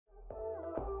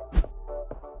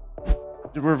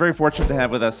We're very fortunate to have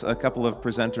with us a couple of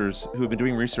presenters who have been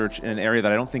doing research in an area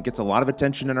that I don't think gets a lot of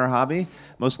attention in our hobby,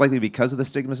 most likely because of the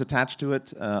stigmas attached to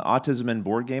it, autism and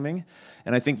board gaming.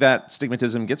 And I think that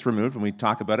stigmatism gets removed when we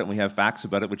talk about it and we have facts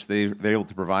about it, which they're able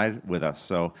to provide with us.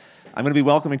 So I'm going to be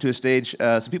welcoming to a stage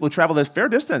some people who traveled a fair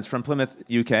distance from Plymouth,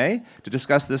 UK, to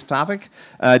discuss this topic,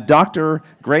 Dr.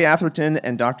 Gray Atherton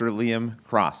and Dr. Liam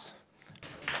Cross.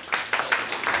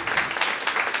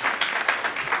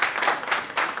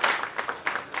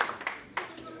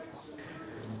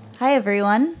 Hi,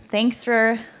 everyone. Thanks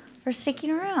for sticking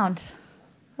around.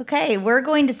 Okay, we're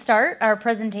going to start our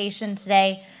presentation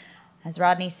today. As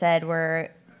Rodney said, we're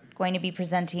going to be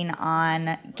presenting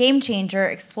on Game Changer,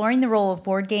 exploring the role of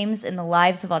board games in the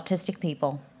lives of autistic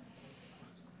people.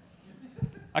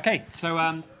 Okay, so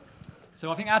I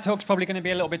think our talk's probably going to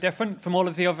be a little bit different from all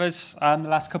of the others the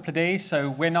last couple of days. So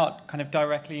we're not kind of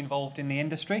directly involved in the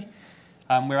industry.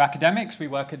 We're academics. We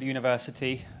work at the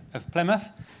University of Plymouth,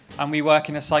 and we work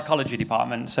in a psychology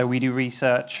department. So we do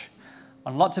research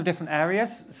on lots of different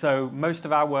areas. So most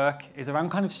of our work is around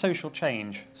kind of social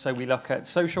change. So we look at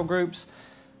social groups,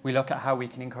 we look at how we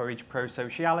can encourage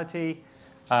pro-sociality,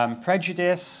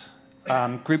 prejudice,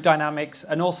 group dynamics,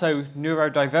 and also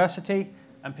neurodiversity,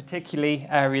 and particularly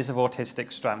areas of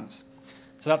autistic strands.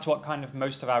 So that's what kind of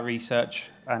most of our research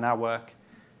and our work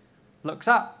looks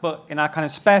at. But in our kind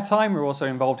of spare time, we're also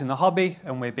involved in the hobby,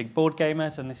 and we're big board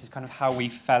gamers, and this is kind of how we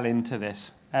fell into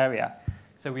this area.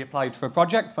 So we applied for a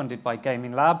project funded by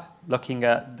Gaming Lab, looking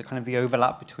at the kind of the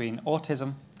overlap between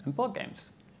autism and board games.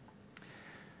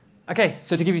 Okay,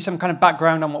 so to give you some kind of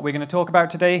background on what we're going to talk about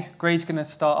today, Gray's going to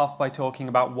start off by talking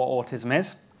about what autism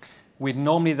is. We'd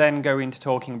normally then go into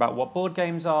talking about what board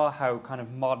games are, how kind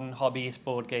of modern hobbyist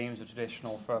board games are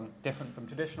different from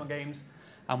traditional games,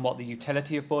 and what the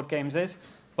utility of board games is.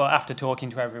 But after talking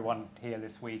to everyone here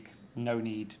this week, no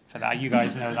need for that. You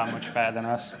guys know that much better than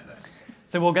us.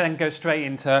 So we'll then go straight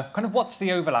into kind of what's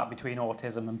the overlap between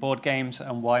autism and board games,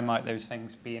 and why might those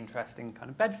things be interesting kind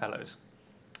of bedfellows.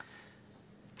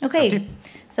 Okay,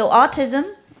 so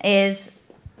autism is...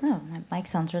 Oh, my mic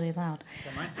sounds really loud. Is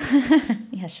that mine?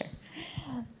 Yeah, sure.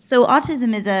 So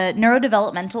autism is a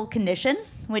neurodevelopmental condition,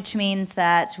 which means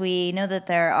that we know that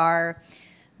there are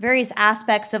various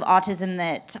aspects of autism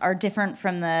that are different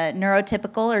from the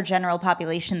neurotypical or general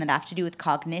population that have to do with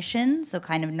cognition, so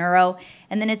kind of neuro.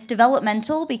 And then it's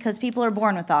developmental because people are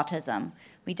born with autism.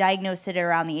 We diagnose it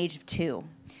around the age of 2.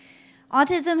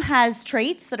 Autism has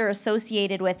traits that are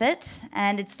associated with it,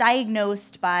 and it's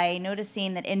diagnosed by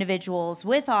noticing that individuals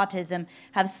with autism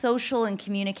have social and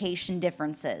communication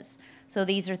differences. So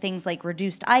these are things like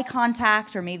reduced eye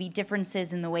contact, or maybe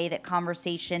differences in the way that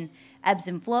conversation ebbs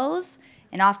and flows,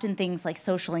 and often things like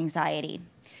social anxiety.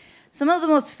 Some of the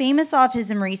most famous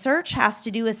autism research has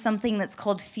to do with something that's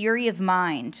called theory of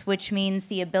mind, which means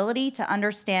the ability to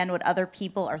understand what other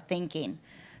people are thinking.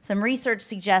 Some research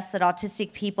suggests that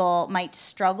autistic people might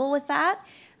struggle with that,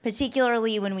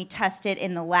 particularly when we test it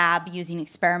in the lab using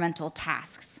experimental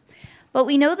tasks. But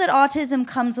we know that autism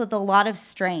comes with a lot of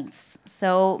strengths.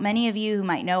 So many of you who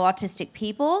might know autistic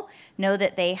people know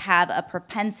that they have a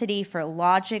propensity for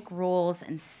logic, rules,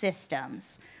 and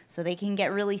systems. So they can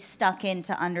get really stuck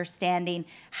into understanding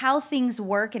how things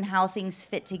work and how things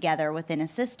fit together within a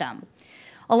system.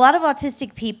 A lot of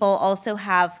autistic people also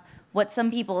have what some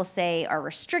people say are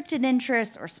restricted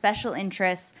interests or special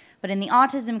interests, but in the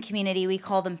autism community, we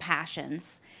call them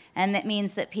passions. And that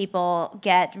means that people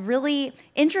get really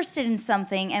interested in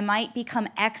something and might become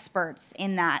experts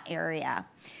in that area.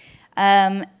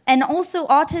 And also,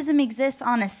 autism exists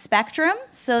on a spectrum,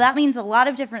 so that means a lot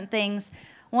of different things.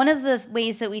 One of the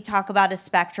ways that we talk about a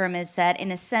spectrum is that,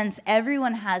 in a sense,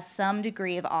 everyone has some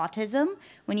degree of autism.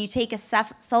 When you take a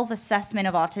self-assessment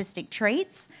of autistic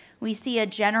traits, we see a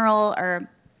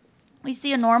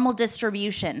normal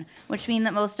distribution, which means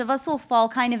that most of us will fall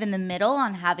kind of in the middle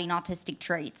on having autistic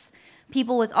traits.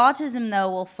 People with autism, though,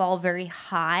 will fall very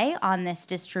high on this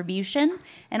distribution,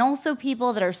 and also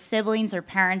people that are siblings or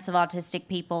parents of autistic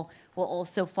people will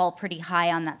also fall pretty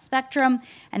high on that spectrum,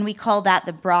 and we call that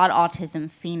the broad autism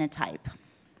phenotype.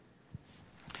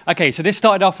 Okay, so this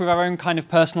started off with our own kind of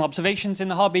personal observations in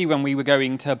the hobby when we were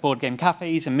going to board game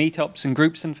cafes and meetups and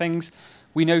groups and things.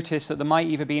 We noticed that there might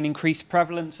either be an increased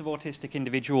prevalence of autistic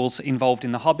individuals involved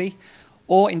in the hobby,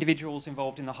 or individuals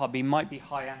involved in the hobby might be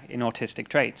higher in autistic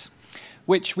traits,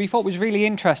 which we thought was really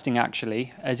interesting,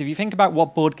 actually, as if you think about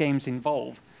what board games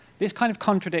involve, this kind of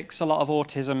contradicts a lot of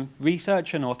autism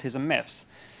research and autism myths.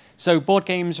 So board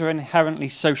games are an inherently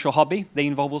social hobby. They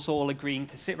involve us all agreeing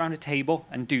to sit around a table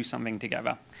and do something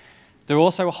together. They're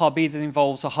also a hobby that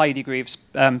involves a high degree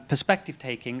of perspective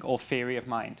taking or theory of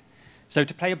mind. So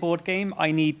to play a board game,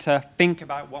 I need to think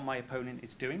about what my opponent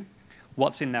is doing,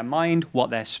 what's in their mind, what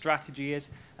their strategy is.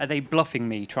 Are they bluffing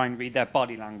me, try and read their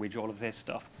body language, all of this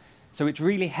stuff. So it's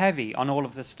really heavy on all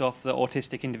of the stuff that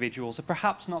autistic individuals are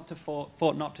perhaps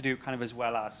thought not to do kind of as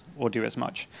well as or do as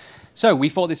much. So we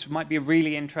thought this might be a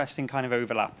really interesting kind of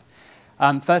overlap.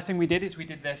 First thing we did is we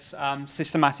did this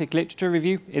systematic literature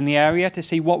review in the area to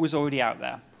see what was already out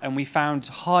there. And we found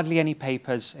hardly any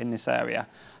papers in this area.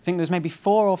 I think there's maybe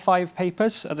 4 or 5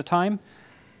 papers at the time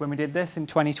when we did this in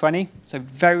 2020. So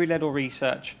very little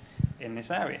research in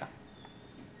this area.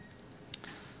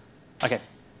 Okay.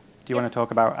 Do you want to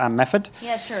talk about method?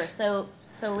 Yeah, sure. So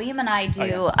Liam and I do,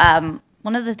 Oh, yeah.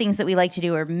 One of the things that we like to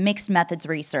do are mixed methods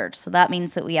research. So that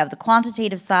means that we have the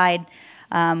quantitative side,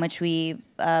 which we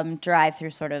derive through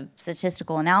sort of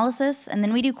statistical analysis. And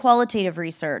then we do qualitative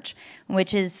research,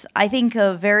 which is, I think,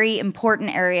 a very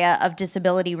important area of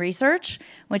disability research,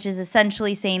 which is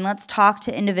essentially saying, let's talk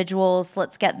to individuals,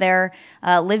 let's get their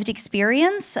lived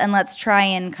experience, and let's try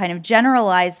and kind of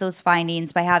generalize those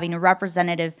findings by having a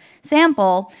representative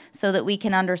sample so that we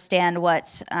can understand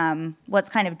what's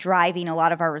kind of driving a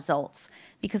lot of our results.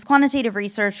 Because quantitative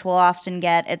research will often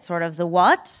get at sort of the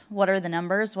what are the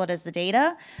numbers, what is the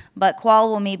data, but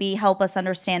qual will maybe help us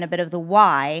understand a bit of the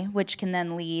why, which can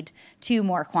then lead to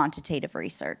more quantitative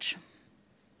research.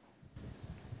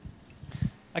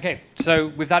 Okay, so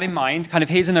with that in mind, kind of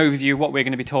here's an overview of what we're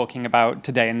going to be talking about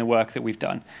today in the work that we've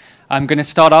done. I'm going to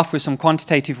start off with some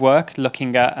quantitative work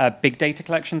looking at a big data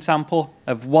collection sample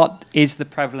of what is the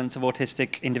prevalence of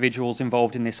autistic individuals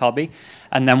involved in this hobby,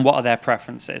 and then what are their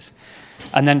preferences.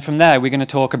 And then from there, we're going to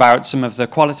talk about some of the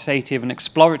qualitative and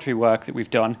exploratory work that we've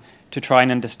done to try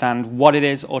and understand what it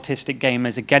is autistic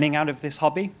gamers are getting out of this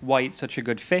hobby, why it's such a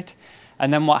good fit,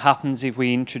 and then what happens if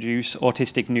we introduce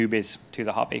autistic newbies to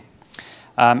the hobby.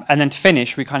 And then to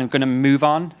finish, we're kind of going to move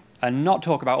on and not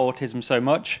talk about autism so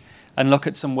much and look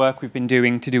at some work we've been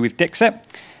doing to do with Dixit,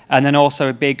 and then also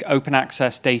a big open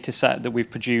access data set that we've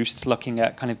produced looking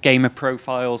at kind of gamer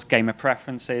profiles, gamer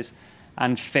preferences,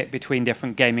 and fit between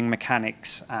different gaming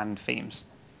mechanics and themes.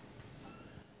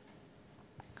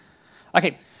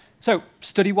 Okay, so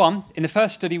study 1. In the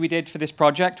first study we did for this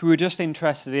project, we were just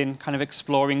interested in kind of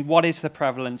exploring what is the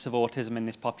prevalence of autism in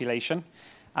this population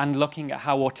and looking at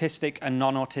how autistic and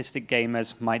non-autistic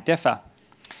gamers might differ.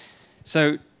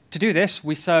 So to do this,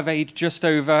 we surveyed just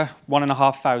over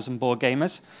 1,500 board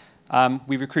gamers.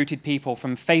 We recruited people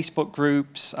from Facebook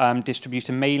groups,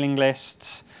 distributor mailing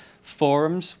lists,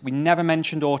 forums. We never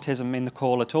mentioned autism in the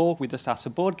call at all. We just asked for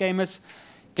board gamers,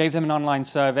 gave them an online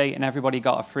survey, and everybody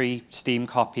got a free Steam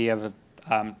copy of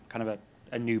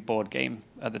a new board game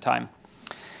at the time.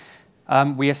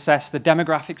 We assessed the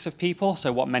demographics of people,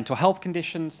 so what mental health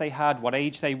conditions they had, what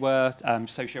age they were,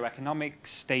 socioeconomic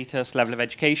status, level of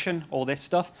education, all this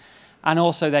stuff, and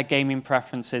also their gaming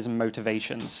preferences and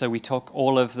motivations. So we took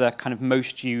all of the kind of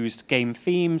most used game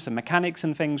themes and mechanics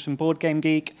and things from Board Game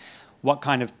Geek, what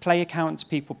kind of play accounts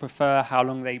people prefer, how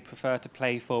long they prefer to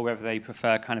play for, whether they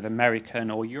prefer kind of American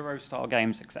or Euro-style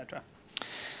games, etc.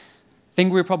 The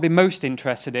thing we were probably most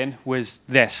interested in was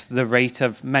this, the rate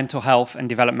of mental health and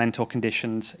developmental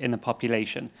conditions in the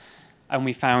population. And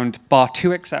we found, bar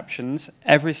 2 exceptions,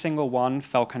 every single one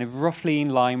fell kind of roughly in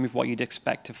line with what you'd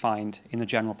expect to find in the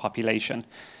general population.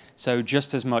 So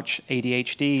just as much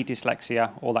ADHD,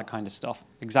 dyslexia, all that kind of stuff,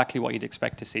 exactly what you'd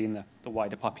expect to see in the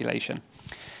wider population.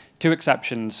 2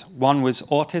 exceptions. One was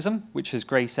autism, which, as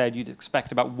Gray said, you'd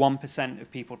expect about 1% of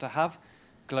people to have.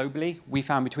 Globally, we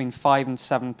found between 5 and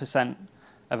 7%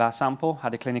 of our sample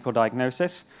had a clinical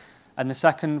diagnosis. And the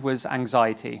second was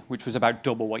anxiety, which was about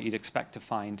double what you'd expect to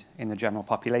find in the general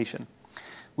population.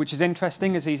 Which is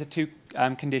interesting, as these are 2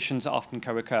 conditions that often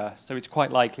co-occur. So it's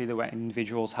quite likely that when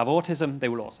individuals have autism, they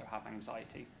will also have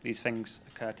anxiety. These things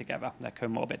occur together. They're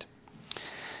comorbid.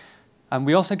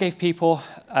 We also gave people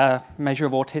a measure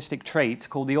of autistic traits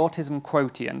called the Autism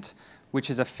Quotient, which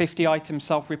is a 50-item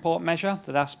self-report measure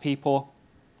that asks people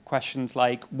questions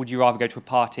like, would you rather go to a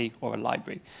party or a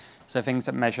library? So things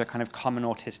that measure kind of common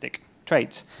autistic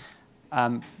traits.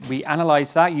 We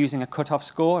analyzed that using a cutoff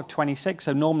score of 26.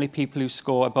 So normally people who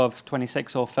score above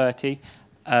 26 or 30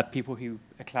 are people who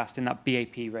are classed in that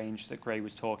BAP range that Gray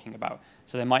was talking about.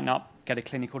 So they might not get a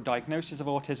clinical diagnosis of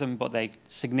autism, but they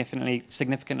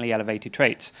significantly elevated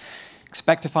traits.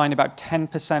 Expect to find about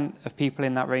 10% of people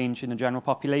in that range in the general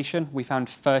population. We found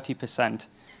 30%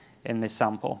 in this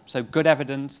sample. So good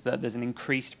evidence that there's an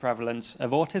increased prevalence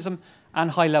of autism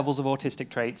and high levels of autistic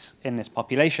traits in this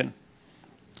population,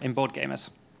 in board gamers.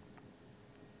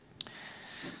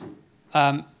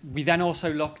 We then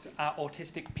also looked at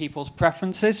autistic people's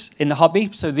preferences in the hobby.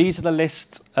 So these are the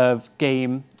list of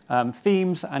game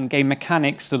themes and game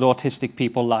mechanics that autistic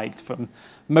people liked, from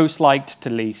most liked to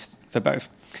least for both.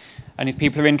 And if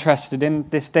people are interested in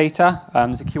this data,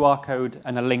 there's a QR code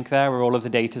and a link there where all of the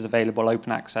data is available,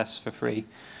 open access for free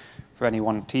for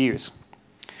anyone to use.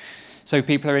 So if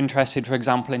people are interested, for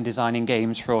example, in designing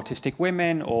games for autistic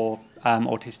women or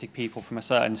autistic people from a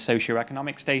certain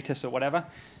socioeconomic status or whatever,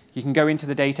 you can go into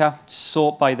the data,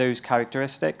 sort by those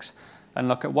characteristics, and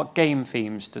look at what game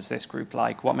themes does this group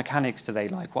like, what mechanics do they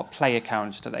like, what play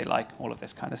accounts do they like, all of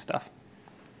this kind of stuff.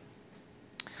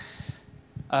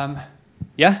 Yeah? Can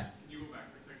you go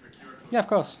back for a second? The QR code? Yeah, of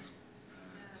course.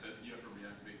 It says you have to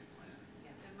reactivate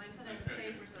the plan.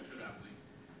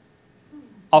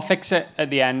 I'll fix it at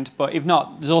the end, but if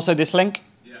not, there's also this link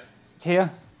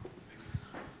here.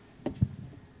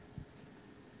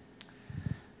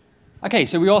 Okay,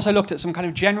 so we also looked at some kind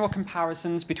of general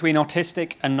comparisons between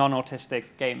autistic and non-autistic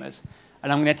gamers.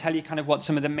 And I'm going to tell you kind of what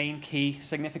some of the main key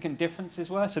significant differences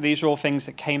were. So these are all things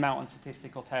that came out on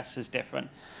statistical tests as different.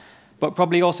 But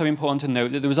probably also important to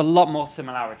note that there was a lot more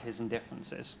similarities and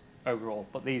differences overall,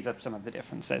 but these are some of the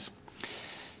differences.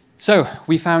 So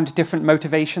we found different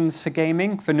motivations for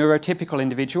gaming for neurotypical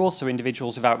individuals, so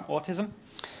individuals without autism.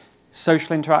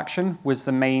 Social interaction was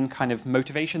the main kind of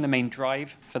motivation, the main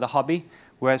drive for the hobby,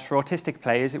 whereas for autistic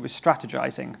players, it was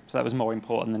strategizing, so that was more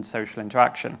important than social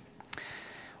interaction.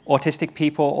 Autistic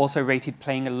people also rated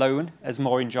playing alone as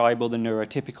more enjoyable than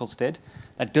neurotypicals did.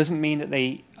 That doesn't mean that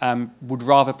they would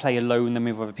rather play alone than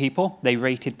with other people. They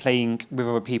rated playing with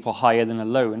other people higher than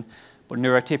alone, but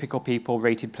neurotypical people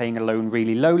rated playing alone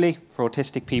really lowly. For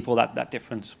autistic people, that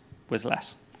difference was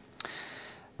less.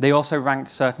 They also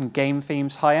ranked certain game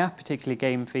themes higher, particularly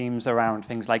game themes around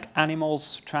things like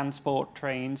animals, transport,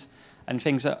 trains, and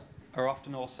things that are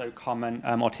often also common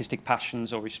autistic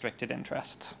passions or restricted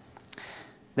interests.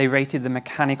 They rated the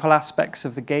mechanical aspects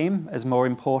of the game as more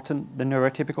important than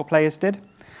neurotypical players did,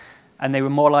 and they were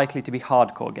more likely to be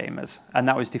hardcore gamers, and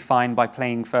that was defined by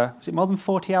playing for, was it more than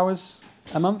 40 hours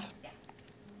a month?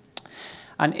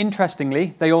 And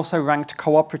interestingly, they also ranked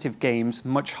cooperative games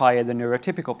much higher than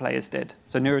neurotypical players did.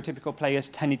 So neurotypical players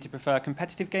tended to prefer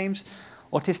competitive games.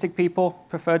 Autistic people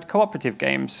preferred cooperative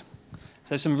games.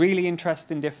 So some really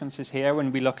interesting differences here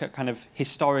when we look at kind of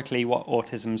historically what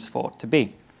autism's thought to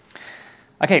be.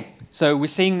 Okay, so we're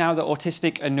seeing now that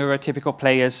autistic and neurotypical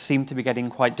players seem to be getting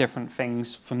quite different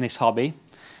things from this hobby.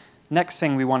 Next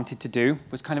thing we wanted to do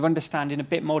was kind of understand in a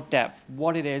bit more depth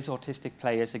what it is autistic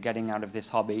players are getting out of this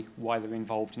hobby, why they're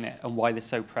involved in it, and why they're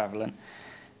so prevalent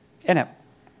in it.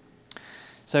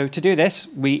 So to do this,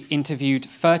 we interviewed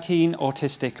 13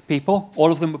 autistic people.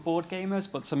 All of them were board gamers,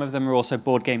 but some of them were also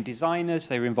board game designers.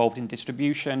 They were involved in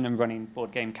distribution and running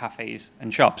board game cafes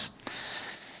and shops.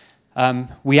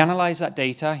 We analyzed that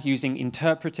data using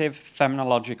interpretive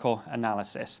phenomenological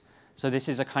analysis. So this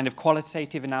is a kind of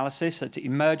qualitative analysis that's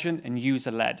emergent and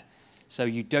user-led. So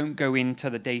you don't go into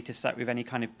the data set with any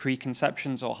kind of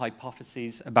preconceptions or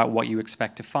hypotheses about what you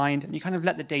expect to find, and you kind of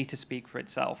let the data speak for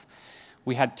itself.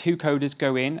 We had 2 coders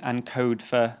go in and code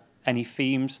for any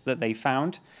themes that they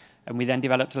found, and we then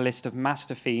developed a list of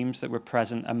master themes that were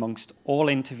present amongst all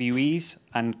interviewees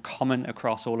and common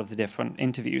across all of the different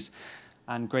interviews.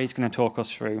 And Gray's going to talk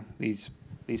us through these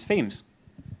themes.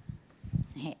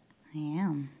 I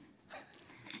am.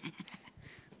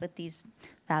 With these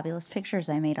fabulous pictures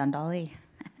I made on Dolly.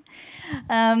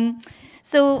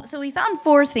 So we found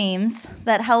 4 themes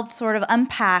that helped sort of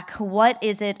unpack what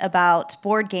is it about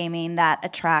board gaming that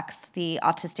attracts the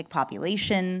autistic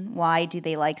population. Why do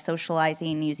they like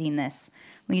socializing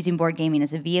using board gaming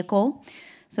as a vehicle?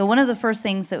 So one of the first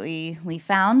things that we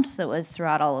found that was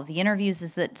throughout all of the interviews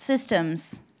is that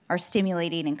systems are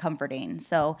stimulating and comforting.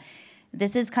 So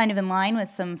this is kind of in line with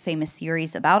some famous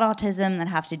theories about autism that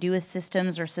have to do with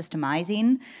systems or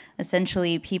systemizing.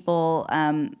 Essentially, people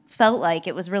felt like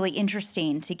it was really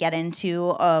interesting to get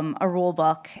into a rule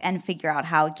book and figure out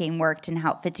how a game worked and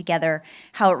how it fit together,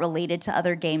 how it related to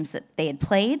other games that they had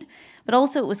played. But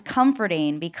also it was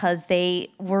comforting because they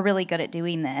were really good at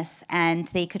doing this, and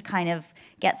they could kind of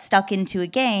get stuck into a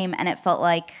game, and it felt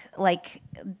like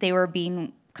they were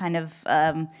being kind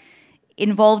of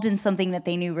involved in something that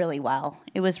they knew really well.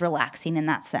 It was relaxing in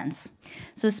that sense.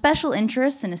 So special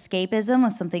interests and escapism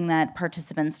was something that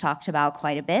participants talked about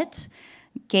quite a bit.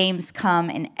 Games come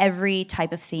in every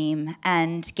type of theme,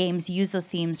 and games use those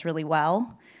themes really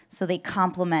well. So they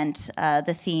complement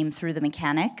the theme through the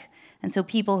mechanic. And so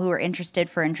people who are interested,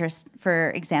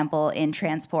 for example, in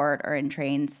transport or in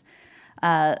trains,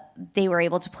 they were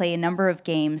able to play a number of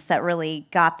games that really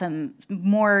got them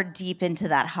more deep into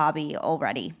that hobby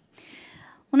already.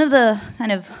 One of the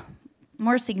kind of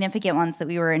more significant ones that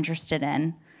we were interested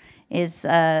in is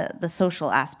the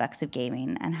social aspects of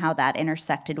gaming and how that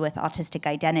intersected with autistic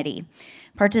identity.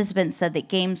 Participants said that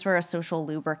games were a social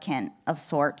lubricant of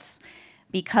sorts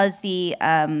because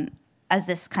as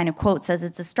this kind of quote says,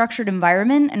 it's a structured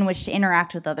environment in which to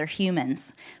interact with other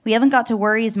humans. We haven't got to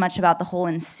worry as much about the whole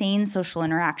insane social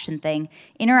interaction thing.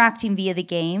 Interacting via the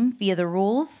game, via the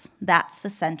rules, that's the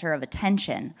center of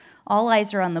attention. All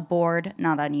eyes are on the board,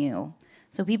 not on you.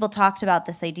 So people talked about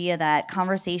this idea that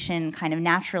conversation kind of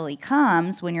naturally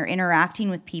comes when you're interacting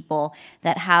with people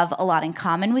that have a lot in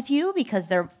common with you because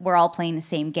we're all playing the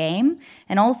same game.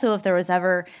 And also if there was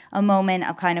ever a moment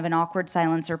of kind of an awkward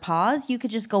silence or pause, you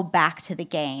could just go back to the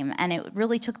game, and it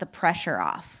really took the pressure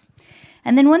off.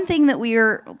 And then one thing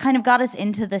that kind of got us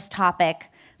into this topic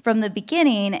from the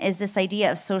beginning is this idea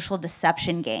of social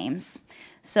deception games.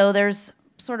 So there's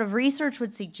sort of research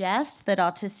would suggest that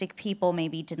autistic people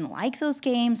maybe didn't like those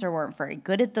games or weren't very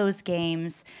good at those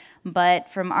games.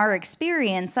 But from our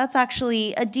experience, that's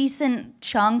actually a decent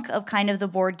chunk of kind of the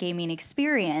board gaming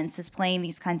experience, is playing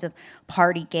these kinds of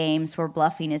party games where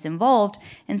bluffing is involved.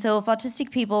 And so if autistic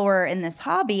people were in this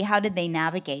hobby, how did they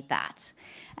navigate that?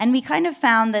 And we kind of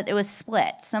found that it was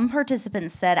split. Some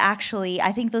participants said, actually,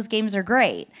 I think those games are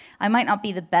great. I might not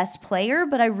be the best player,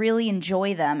 but I really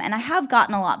enjoy them. And I have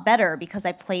gotten a lot better because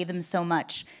I play them so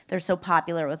much. They're so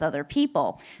popular with other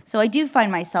people. So I do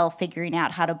find myself figuring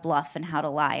out how to bluff and how to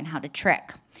lie and how to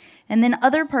trick. And then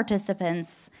other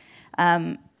participants,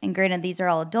 and granted these are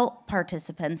all adult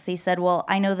participants, they said, well,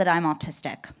 I know that I'm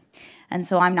autistic. And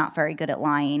so I'm not very good at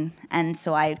lying, and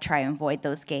so I try and avoid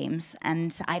those games,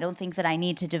 and I don't think that I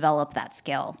need to develop that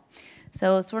skill.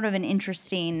 So it's sort of an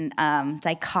interesting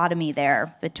dichotomy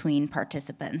there between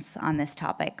participants on this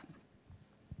topic.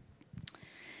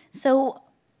 So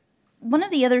one of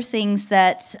the other things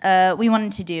that we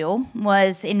wanted to do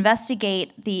was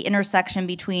investigate the intersection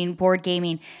between board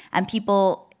gaming and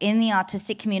people in the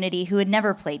autistic community who had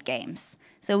never played games.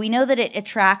 So we know that it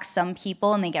attracts some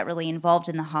people and they get really involved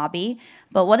in the hobby,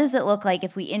 but what does it look like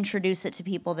if we introduce it to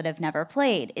people that have never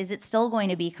played? Is it still going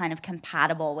to be kind of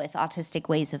compatible with autistic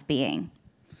ways of being?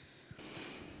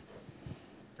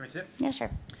 Yeah,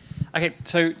 sure. Okay,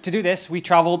 so to do this, we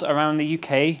traveled around the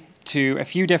UK to a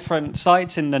few different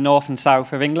sites in the north and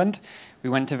south of England. We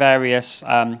went to various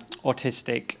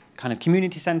autistic kind of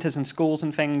community centres and schools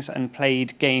and things and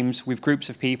played games with groups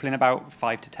of people in about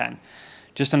 5 to 10.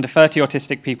 Just under 30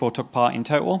 autistic people took part in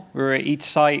total. We were at each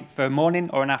site for a morning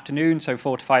or an afternoon, so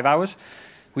 4 to 5 hours.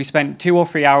 We spent 2 or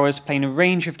 3 hours playing a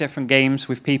range of different games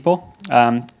with people.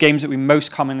 Games that we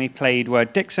most commonly played were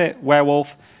Dixit,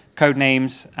 Werewolf,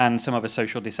 Codenames, and some other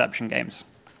social deception games.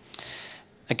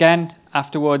 Again,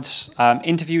 afterwards,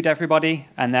 interviewed everybody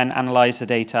and then analysed the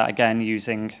data again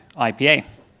using IPA.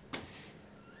 Do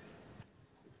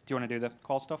you want to do the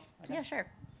call stuff? Okay. Yeah, sure.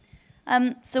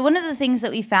 So one of the things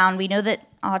that we found, we know that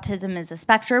autism is a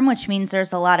spectrum, which means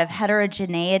there's a lot of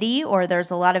heterogeneity, or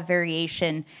there's a lot of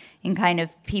variation in kind of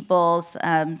people's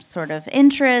sort of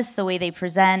interests, the way they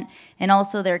present, and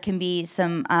also there can be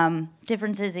some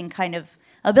differences in kind of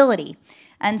ability.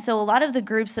 And so a lot of the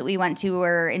groups that we went to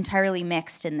were entirely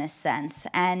mixed in this sense.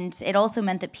 And it also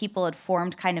meant that people had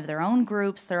formed kind of their own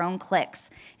groups, their own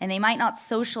cliques, and they might not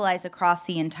socialize across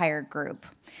the entire group.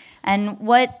 And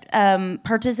what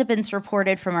participants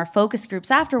reported from our focus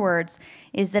groups afterwards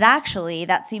is that actually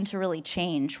that seemed to really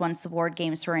change once the board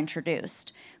games were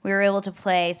introduced. We were able to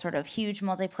play sort of huge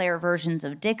multiplayer versions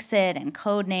of Dixit and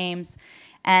Codenames,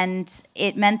 and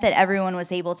it meant that everyone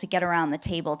was able to get around the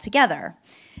table together,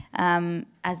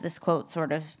 as this quote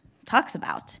sort of talks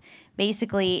about.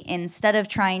 Basically, instead of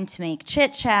trying to make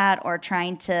chit-chat or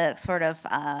trying to sort of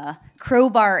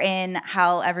crowbar in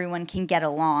how everyone can get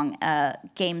along,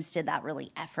 games did that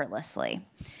really effortlessly.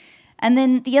 And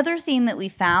then the other thing that we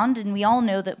found, and we all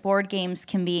know that board games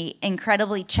can be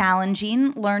incredibly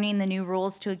challenging, learning the new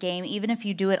rules to a game, even if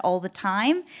you do it all the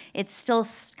time, it still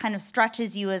kind of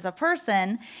stretches you as a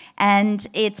person. And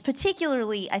it's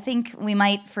particularly, I think we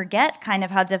might forget kind of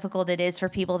how difficult it is for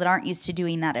people that aren't used to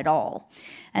doing that at all.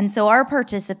 And so our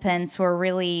participants were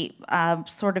really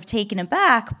sort of taken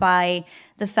aback by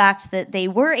the fact that they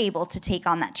were able to take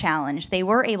on that challenge. They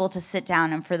were able to sit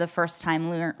down and for the first time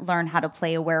learn how to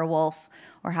play a werewolf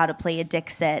or how to play a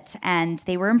Dixit, and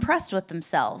they were impressed with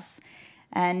themselves.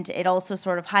 And it also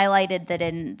sort of highlighted that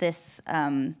in this,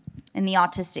 in the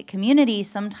autistic community,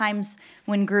 sometimes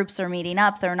when groups are meeting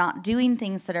up, they're not doing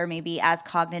things that are maybe as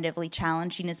cognitively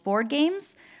challenging as board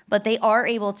games, but they are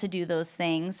able to do those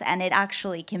things, and it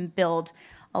actually can build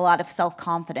a lot of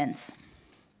self-confidence.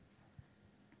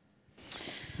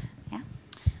 Yeah.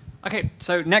 Okay,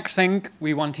 so next thing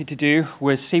we wanted to do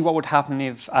was see what would happen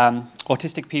if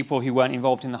autistic people who weren't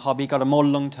involved in the hobby got a more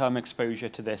long-term exposure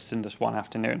to this than just one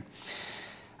afternoon.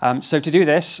 So to do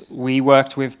this, we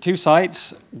worked with 2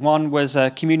 sites. One was a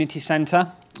community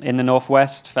centre in the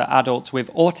northwest for adults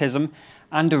with autism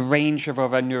and a range of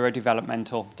other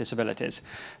neurodevelopmental disabilities.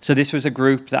 So this was a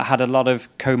group that had a lot of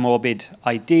comorbid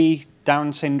ID,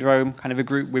 Down syndrome, kind of a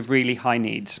group with really high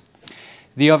needs.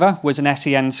 The other was an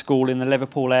SEN school in the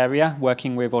Liverpool area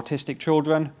working with autistic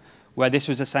children, where this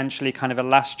was essentially kind of a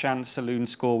last chance saloon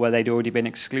school where they'd already been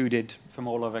excluded from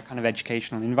all other kind of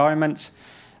educational environments.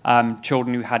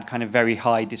 Children who had kind of very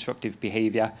high disruptive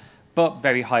behavior, but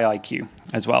very high IQ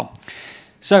as well.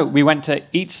 So we went to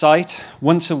each site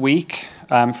once a week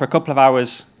for a couple of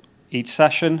hours each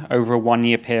session over a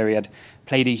 1-year period,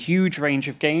 played a huge range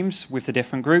of games with the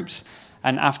different groups,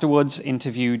 and afterwards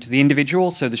interviewed the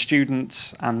individuals, so the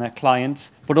students and their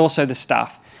clients, but also the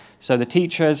staff, so the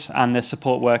teachers and the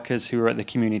support workers who were at the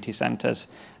community centres.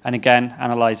 And again,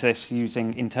 analyse this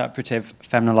using interpretive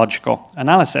phenomenological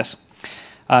analysis.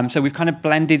 So we've kind of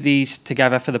blended these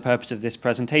together for the purpose of this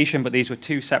presentation, but these were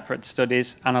 2 separate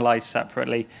studies, analysed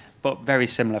separately, but very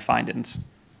similar findings.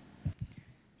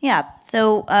 Yeah,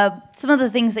 so some of the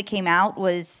things that came out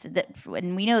was that,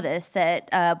 and we know this,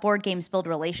 that board games build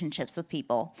relationships with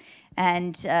people.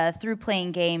 And through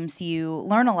playing games, you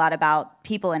learn a lot about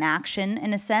people in action,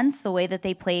 in a sense. The way that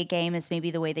they play a game is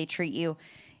maybe the way they treat you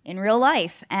in real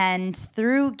life. And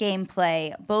through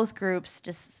gameplay, both groups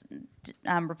just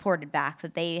reported back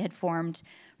that they had formed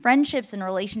friendships and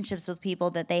relationships with people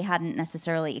that they hadn't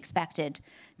necessarily expected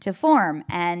to form.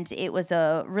 And it was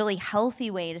a really healthy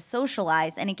way to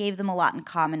socialize, and it gave them a lot in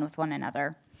common with one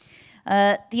another.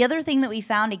 The other thing that we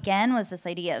found, again, was this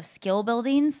idea of skill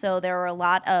building. So there were a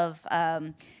lot of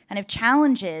kind of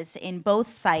challenges in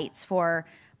both sites for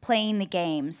playing the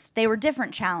games. They were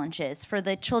different challenges. For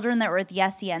the children that were at the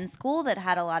SEN school that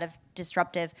had a lot of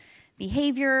disruptive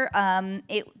behavior,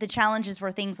 the challenges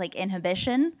were things like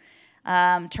inhibition,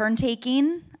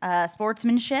 turn-taking,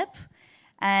 sportsmanship,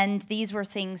 and these were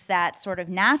things that sort of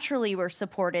naturally were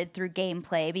supported through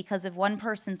gameplay, because if one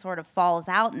person sort of falls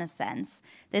out in a sense,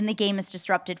 then the game is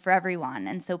disrupted for everyone.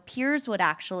 And so peers would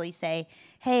actually say,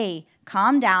 hey,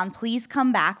 calm down, please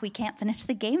come back. We can't finish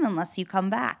the game unless you come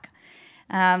back.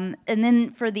 And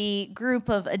then for the group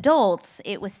of adults,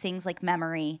 it was things like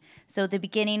memory. So at the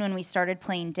beginning, when we started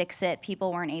playing Dixit,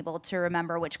 people weren't able to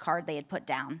remember which card they had put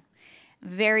down.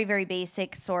 Very, very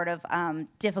basic sort of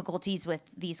difficulties with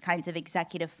these kinds of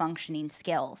executive functioning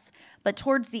skills. But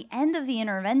towards the end of the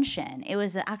intervention, it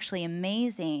was actually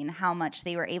amazing how much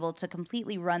they were able to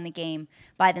completely run the game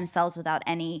by themselves without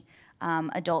any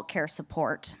adult care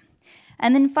support.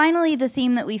 And then finally, the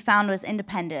theme that we found was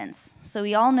independence. So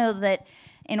we all know that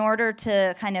in order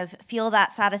to kind of feel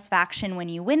that satisfaction when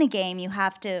you win a game, you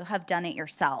have to have done it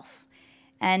yourself.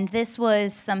 And this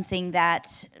was something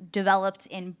that developed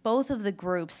in both of the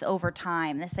groups over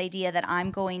time, this idea that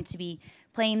I'm going to be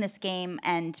playing this game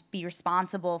and be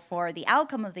responsible for the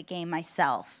outcome of the game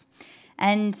myself.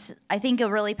 And I think a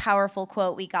really powerful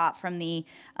quote we got from the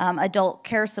adult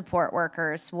care support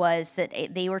workers was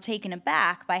that they were taken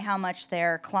aback by how much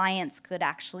their clients could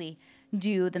actually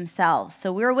do themselves.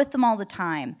 So we were with them all the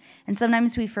time. And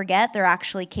sometimes we forget they're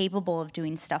actually capable of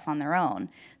doing stuff on their own.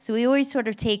 So we always sort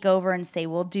of take over and say,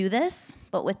 we'll do this.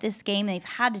 But with this game, they've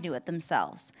had to do it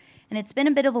themselves. And it's been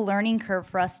a bit of a learning curve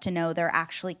for us to know they're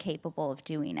actually capable of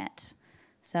doing it.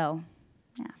 So,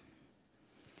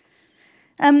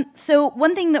 yeah. So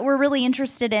one thing that we're really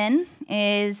interested in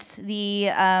is the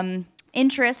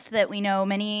interest that we know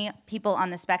many people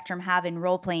on the spectrum have in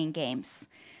role-playing games.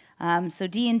 So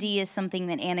D&D is something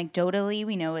that anecdotally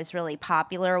we know is really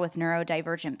popular with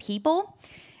neurodivergent people.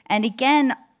 And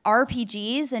again,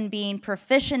 RPGs and being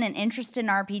proficient and interested in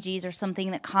RPGs are something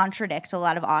that contradict a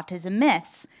lot of autism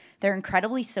myths. They're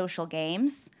incredibly social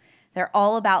games. They're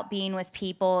all about being with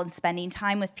people and spending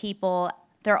time with people.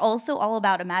 They're also all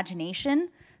about imagination.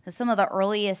 So some of the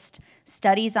earliest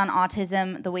studies on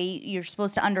autism, the way you're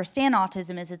supposed to understand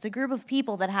autism is it's a group of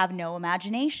people that have no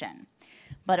imagination.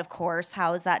 But of course,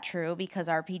 how is that true? Because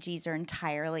RPGs are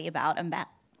entirely about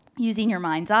using your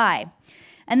mind's eye.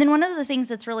 And then one of the things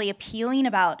that's really appealing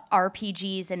about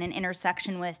RPGs and an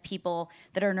intersection with people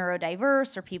that are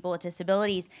neurodiverse or people with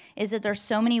disabilities is that there's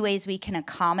so many ways we can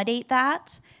accommodate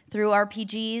that through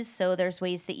RPGs. So there's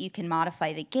ways that you can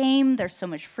modify the game. There's so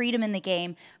much freedom in the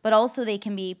game, but also they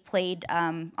can be played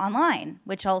online,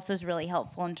 which also is really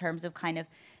helpful in terms of kind of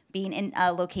being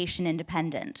location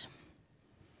independent.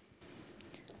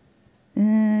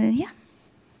 Yeah.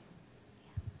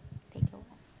 Take it away.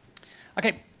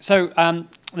 Okay, so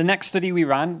the next study we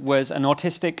ran was an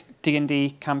autistic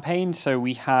D&D campaign. So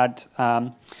we had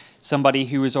somebody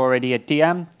who was already a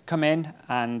DM come in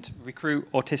and recruit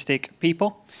autistic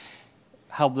people,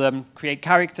 help them create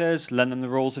characters, learn them the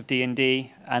rules of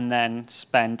D&D, and then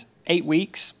spend 8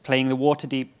 weeks playing the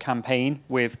Waterdeep campaign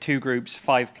with 2 groups,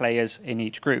 5 players in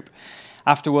each group.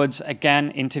 Afterwards,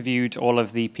 again, interviewed all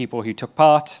of the people who took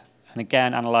part, and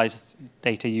again, analyzed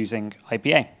data using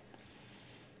IPA.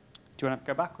 Do you want to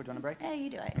go back, or do you want to break? Yeah, you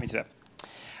do it. Let me do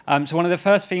it. So one of the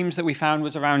first themes that we found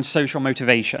was around social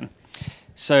motivation.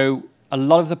 So a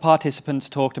lot of the participants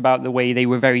talked about the way they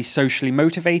were very socially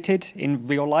motivated in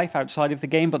real life outside of the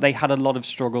game, but they had a lot of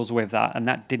struggles with that, and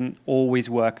that didn't always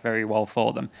work very well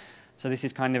for them. So this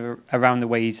is kind of around the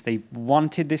ways they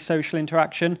wanted this social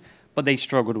interaction, but they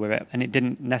struggled with it, and it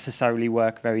didn't necessarily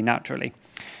work very naturally.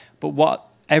 But what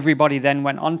everybody then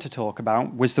went on to talk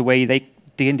about was the way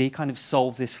D&D kind of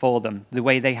solved this for them, the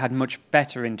way they had much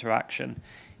better interaction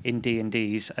in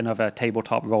D&Ds and other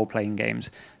tabletop role-playing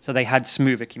games. So they had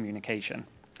smoother communication.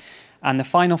 And the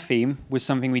final theme was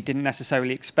something we didn't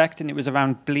necessarily expect, and it was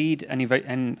around bleed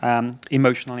and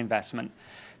emotional investment.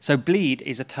 So bleed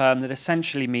is a term that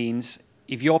essentially means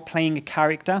if you're playing a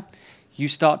character, you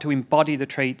start to embody the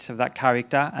traits of that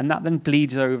character, and that then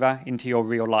bleeds over into your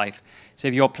real life. So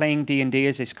if you're playing D&D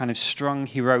as this kind of strong,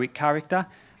 heroic character,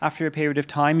 after a period of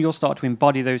time, you'll start to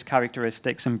embody those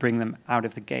characteristics and bring them out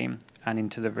of the game and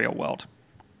into the real world.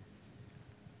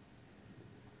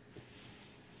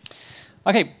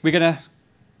 Okay, we're going to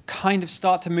kind of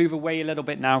start to move away a little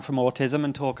bit now from autism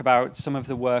and talk about some of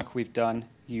the work we've done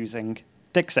using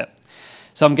Dixit.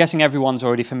 So I'm guessing everyone's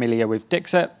already familiar with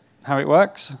Dixit, how it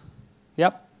works.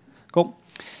 Yep, cool.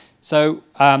 So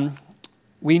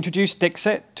we introduced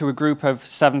Dixit to a group of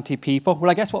 70 people. Well,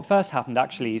 I guess what first happened,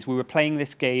 actually, is we were playing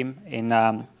this game in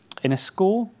a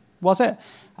school, was it?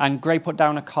 And Gray put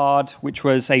down a card, which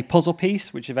was a puzzle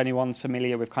piece, which if anyone's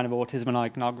familiar with kind of autism and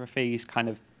iconography is kind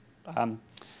of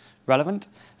relevant.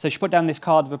 So she put down this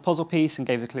card of a puzzle piece and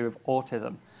gave the clue of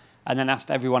autism, and then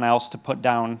asked everyone else to put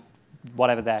down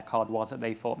whatever their card was that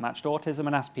they thought matched autism,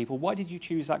 and asked people, why did you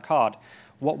choose that card?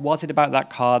 What was it about that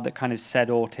card that kind of said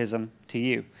autism to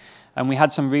you? And we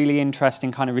had some really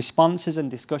interesting kind of responses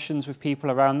and discussions with people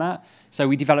around that. So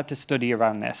we developed a study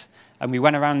around this. And we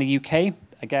went around the UK,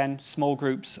 again, small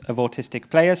groups of autistic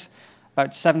players,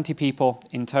 about 70 people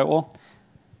in total.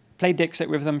 Played Dixit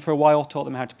with them for a while, taught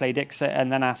them how to play Dixit, and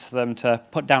then asked them to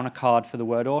put down a card for the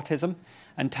word autism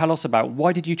and tell us about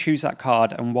why did you choose that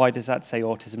card and why does that say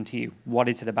autism to you? What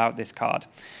is it about this card?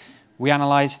 We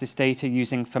analysed this data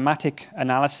using thematic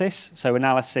analysis, so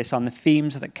analysis on the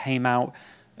themes that came out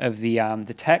of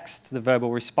the text, the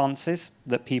verbal responses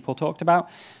that people talked about.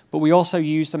 But we also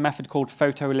used a method called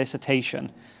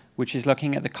photoelicitation, which is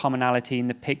looking at the commonality in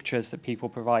the pictures that people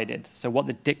provided. So what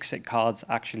the Dixit cards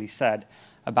actually said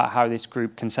about how this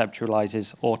group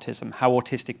conceptualizes autism, how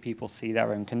autistic people see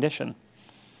their own condition.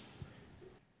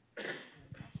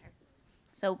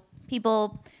 So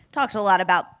people talked a lot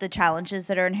about the challenges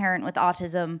that are inherent with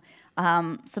autism.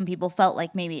 Some people felt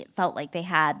like maybe it felt like they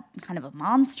had kind of a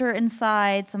monster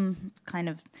inside. Some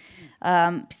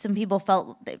people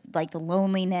felt like the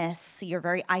loneliness. You're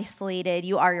very isolated.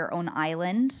 You are your own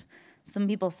island. Some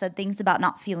people said things about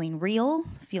not feeling real,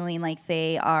 feeling like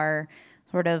they are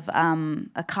sort of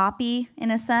a copy in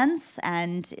a sense,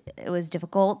 and it was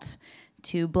difficult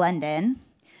to blend in.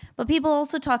 But people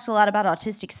also talked a lot about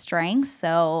autistic strengths.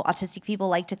 So autistic people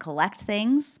like to collect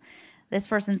things. This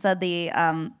person said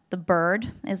the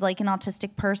bird is like an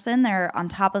autistic person. They're on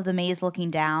top of the maze looking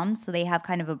down, so they have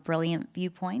kind of a brilliant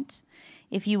viewpoint,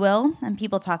 if you will. And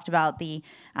people talked about the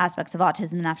aspects of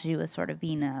autism that have to do with sort of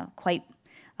being quite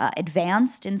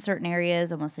advanced in certain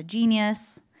areas, almost a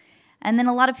genius. And then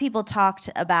a lot of people talked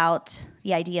about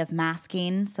the idea of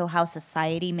masking, so how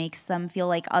society makes them feel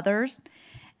like others.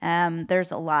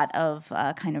 There's a lot of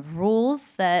kind of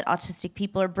rules that autistic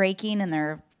people are breaking, and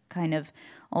they're kind of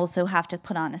also have to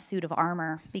put on a suit of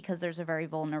armor because there's a very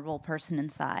vulnerable person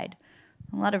inside.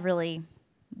 A lot of really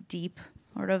deep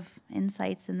sort of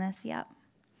insights in this, yeah.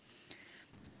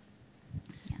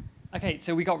 Okay,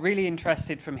 so we got really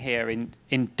interested from here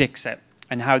in Dixit.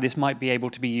 and how this might be able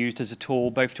to be used as a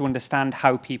tool both to understand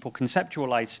how people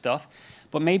conceptualize stuff,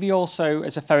 but maybe also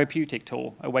as a therapeutic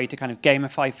tool, a way to kind of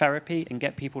gamify therapy and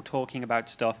get people talking about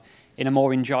stuff in a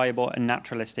more enjoyable and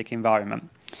naturalistic environment.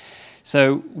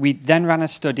 So we then ran a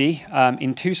study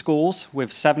in 2 schools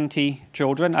with 70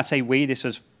 children. I say we, this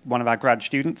was one of our grad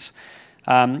students,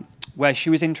 where she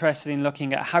was interested in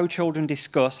looking at how children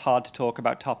discuss hard to talk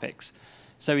about topics.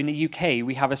 So in the UK,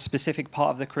 we have a specific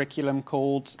part of the curriculum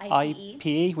called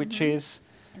IPE, which is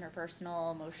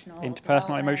interpersonal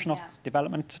emotional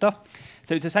development stuff.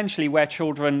 So it's essentially where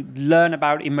children learn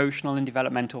about emotional and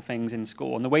developmental things in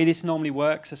school. And the way this normally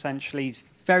works essentially is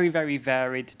very, very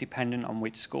varied dependent on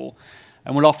which school.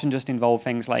 And will often just involve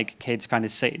things like kids kind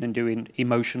of sitting and doing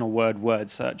emotional word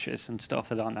searches and stuff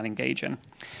that aren't that engaging.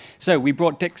 So we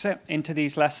brought Dixit into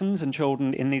these lessons, and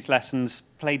children in these lessons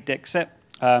played Dixit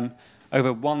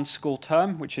over 1 school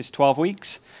term, which is 12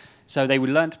 weeks. So they would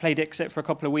learn to play Dixit for a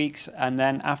couple of weeks, and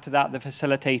then after that, the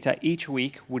facilitator each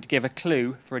week would give a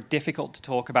clue for a difficult to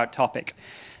talk about topic.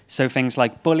 So things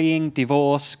like bullying,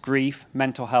 divorce, grief,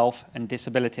 mental health, and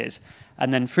disabilities.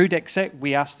 And then through Dixit,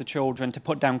 we asked the children to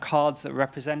put down cards that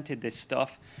represented this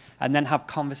stuff, and then have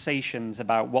conversations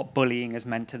about what bullying has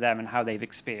meant to them and how they've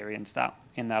experienced that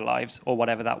in their lives, or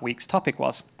whatever that week's topic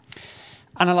was.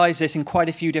 Analyze this in quite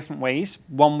a few different ways.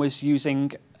 One was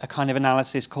using a kind of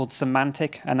analysis called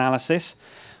semantic analysis,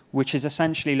 which is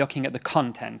essentially looking at the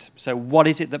content. So what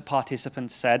is it that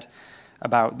participants said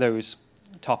about those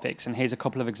topics? And here's a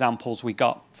couple of examples we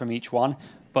got from each one.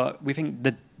 But we think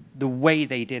the way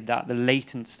they did that, the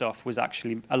latent stuff, was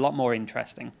actually a lot more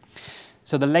interesting.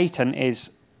 So the latent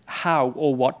is how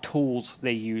or what tools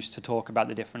they use to talk about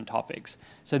the different topics.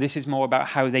 So this is more about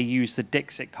how they use the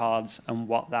Dixit cards and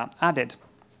what that added.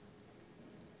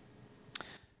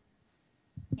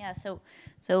 Yeah,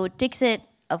 so Dixit,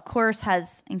 of course,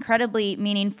 has incredibly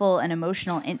meaningful and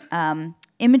emotional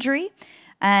imagery,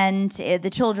 and the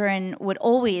children would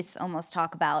always almost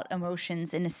talk about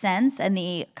emotions in a sense, and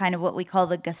the kind of what we call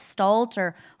the gestalt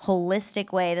or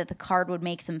holistic way that the card would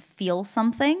make them feel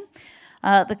something.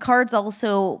 The cards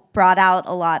also brought out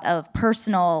a lot of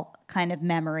personal kind of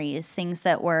memories, things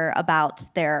that were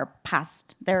about their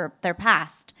past, their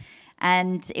past.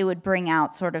 And it would bring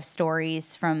out sort of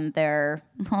stories from their,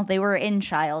 well, they were in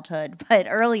childhood, but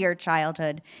earlier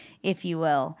childhood, if you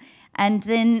will. And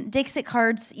then Dixit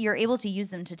cards, you're able to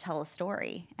use them to tell a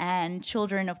story. And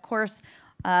children, of course,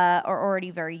 are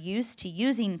already very used to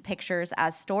using pictures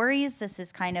as stories. This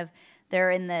is kind of,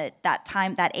 they're in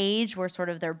that age where sort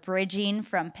of they're bridging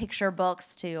from picture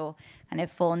books to kind of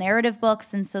full narrative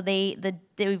books. And so they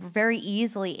were very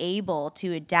easily able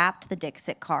to adapt the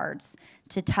Dixit cards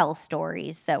to tell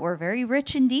stories that were very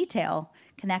rich in detail,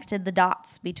 connected the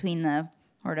dots between the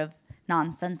sort of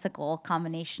nonsensical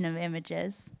combination of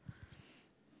images.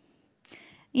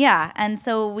 Yeah, and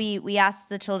so we asked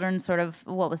the children sort of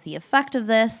what was the effect of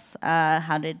this,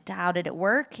 how did it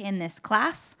work in this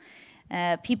class.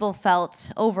 People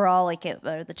felt overall like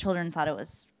the children thought it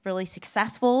was really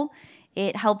successful.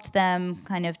 It helped them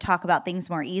kind of talk about things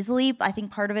more easily. I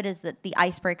think part of it is that the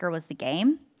icebreaker was the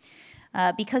game.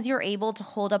 Because you're able to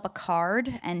hold up a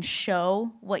card and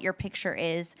show what your picture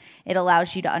is, it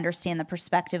allows you to understand the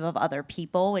perspective of other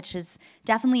people, which is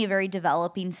definitely a very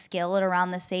developing skill at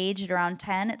around this age, at around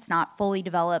 10. It's not fully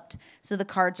developed, so the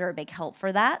cards are a big help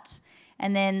for that.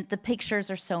 And then the pictures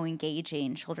are so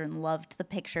engaging. Children loved the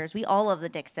pictures. We all love the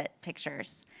Dixit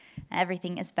pictures.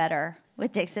 Everything is better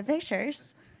with Dixit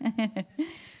pictures.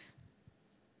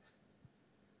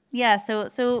 Yeah, so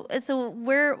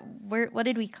what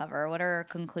did we cover? What are our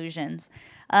conclusions?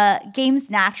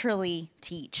 Games naturally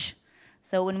teach.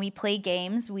 So when we play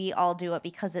games, we all do it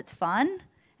because it's fun,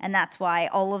 and that's why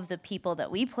all of the people that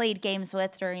we played games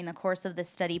with during the course of this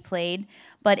study played.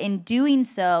 But in doing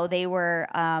so, they were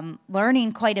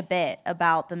learning quite a bit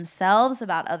about themselves,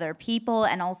 about other people,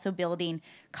 and also building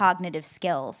cognitive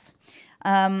skills.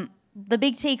 The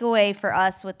big takeaway for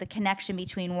us with the connection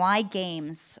between why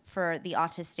games for the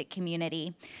autistic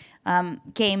community,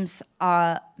 games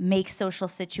make social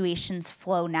situations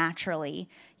flow naturally.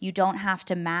 You don't have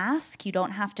to mask, you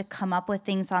don't have to come up with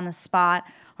things on the spot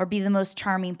or be the most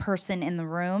charming person in the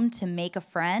room to make a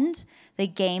friend. The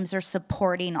games are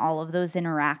supporting all of those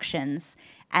interactions,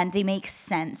 and they make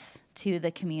sense to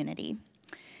the community.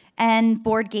 And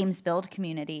board games build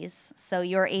communities. So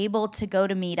you're able to go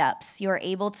to meetups. You're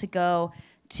able to go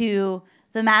to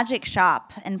the magic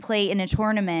shop and play in a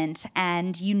tournament,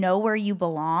 and you know where you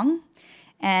belong.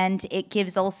 And it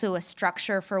gives also a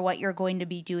structure for what you're going to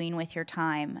be doing with your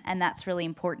time. And that's really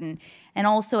important. And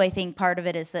also, I think part of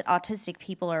it is that autistic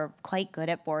people are quite good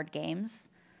at board games.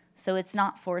 So it's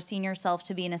not forcing yourself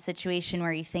to be in a situation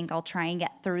where you think, I'll try and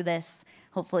get through this.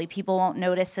 Hopefully people won't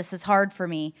notice this is hard for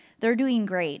me. They're doing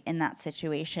great in that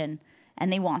situation,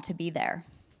 and they want to be there.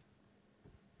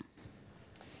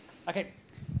 Okay,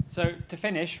 so to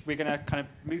finish, we're going to kind of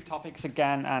move topics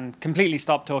again and completely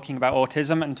stop talking about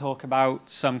autism and talk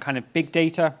about some kind of big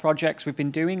data projects we've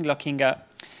been doing, looking at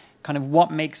kind of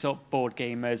what makes up board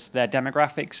gamers, their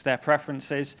demographics, their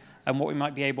preferences, and what we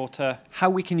might be able to, how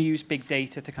we can use big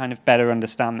data to kind of better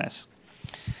understand this.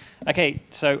 Okay,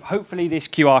 so hopefully this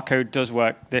QR code does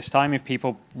work this time if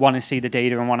people want to see the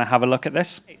data and want to have a look at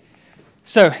this.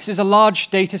 So this is a large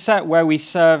data set where we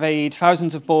surveyed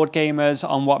thousands of board gamers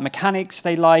on what mechanics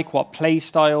they like, what play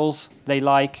styles they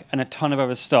like, and a ton of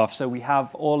other stuff. So we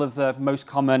have all of the most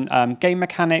common game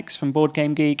mechanics from Board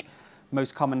Game Geek,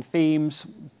 most common themes,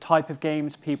 type of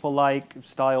games people like,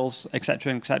 styles,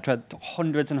 etc.,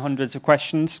 hundreds and hundreds of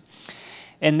questions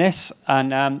in this.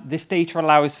 And this data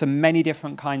allows for many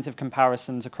different kinds of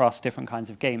comparisons across different kinds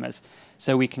of gamers.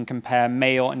 So we can compare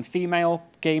male and female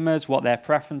gamers, what their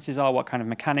preferences are, what kind of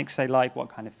mechanics they like, what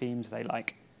kind of themes they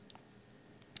like.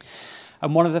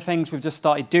 And one of the things we've just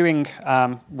started doing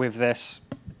with this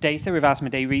data, with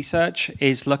Asmodee research,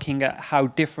 is looking at how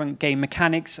different game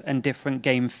mechanics and different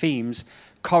game themes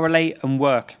correlate and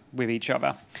work with each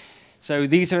other. So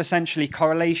these are essentially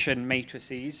correlation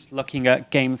matrices looking at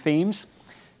game themes.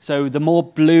 So the more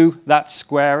blue that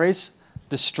square is,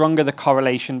 the stronger the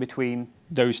correlation between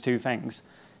those two things.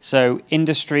 So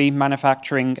industry,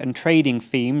 manufacturing, and trading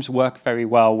themes work very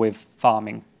well with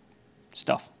farming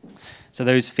stuff. So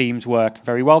those themes work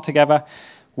very well together.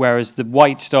 Whereas the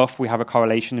white stuff, we have a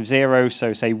correlation of 0.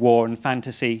 So say war and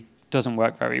fantasy doesn't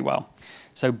work very well.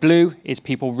 So blue is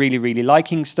people really, really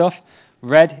liking stuff.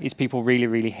 Red is people really,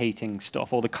 really hating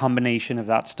stuff, or the combination of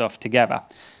that stuff together.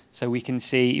 So we can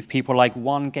see if people like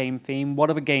one game theme, what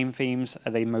other game themes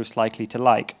are they most likely to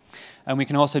like? And we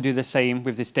can also do the same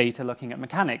with this data looking at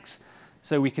mechanics.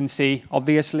 So we can see,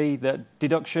 obviously, that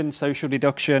deduction, social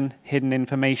deduction, hidden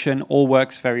information all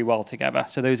works very well together.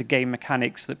 So those are game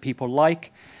mechanics that people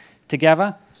like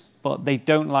together, but they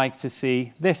don't like to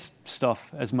see this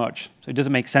stuff as much. So it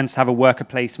doesn't make sense to have a worker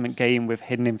placement game with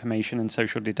hidden information and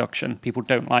social deduction. People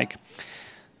don't like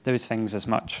those things as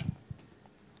much.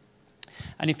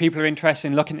 And if people are interested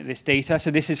in looking at this data,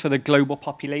 so this is for the global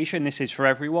population, this is for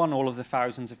everyone, all of the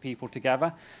thousands of people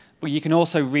together. But you can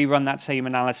also rerun that same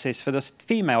analysis for the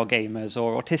female gamers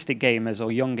or autistic gamers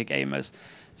or younger gamers.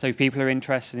 So if people are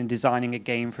interested in designing a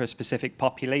game for a specific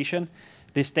population,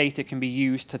 this data can be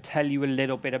used to tell you a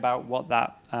little bit about what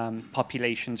that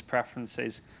population's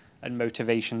preferences and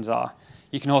motivations are.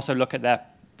 You can also look at their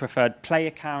preferred play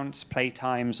accounts, play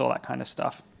times, all that kind of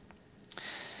stuff.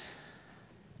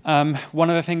 One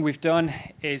other thing we've done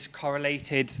is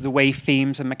correlated the way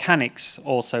themes and mechanics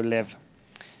also live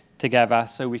together.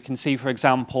 So we can see, for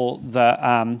example,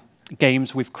 that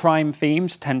games with crime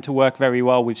themes tend to work very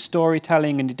well with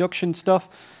storytelling and deduction stuff,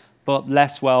 but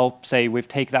less well, say, with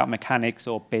take-that mechanics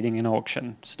or bidding and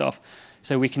auction stuff.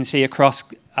 So we can see across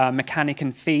mechanic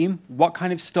and theme, what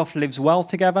kind of stuff lives well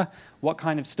together, what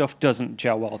kind of stuff doesn't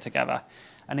gel well together.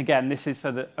 And again, this is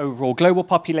for the overall global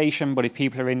population, but if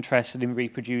people are interested in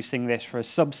reproducing this for a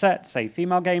subset, say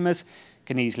female gamers,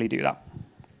 can easily do that.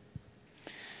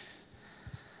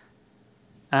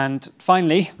 And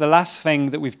finally, the last thing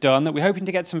that we've done that we're hoping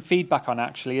to get some feedback on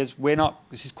actually is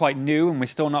this is quite new and we're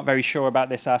still not very sure about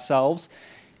this ourselves,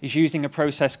 is using a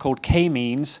process called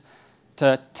k-means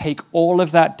to take all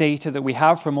of that data that we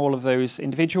have from all of those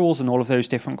individuals and all of those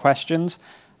different questions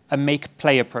and make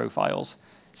player profiles.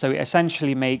 So it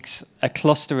essentially makes a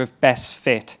cluster of best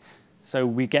fit. So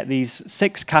we get these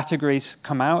 6 categories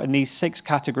come out, and these 6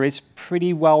 categories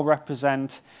pretty well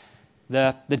represent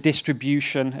the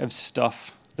distribution of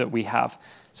stuff that we have.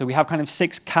 So we have kind of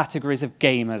 6 categories of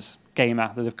gamer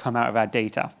that have come out of our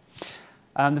data.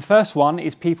 The first one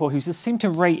is people who just seem to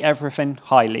rate everything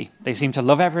highly. They seem to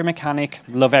love every mechanic,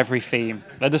 love every theme.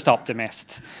 They're just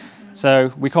optimists.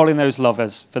 So we're calling those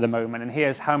lovers for the moment. And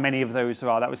here's how many of those there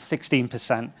are. That was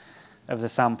 16% of the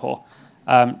sample.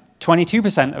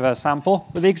 22% of our sample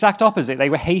were the exact opposite. They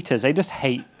were haters. They just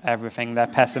hate everything. They're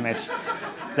pessimists.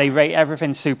 They rate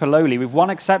everything super lowly, with one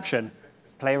exception,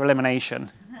 player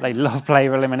elimination. They love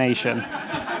player elimination,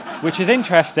 which is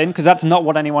interesting because that's not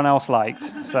what anyone else liked.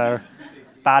 So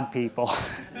bad people.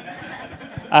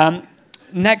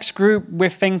 Next group we're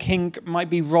thinking might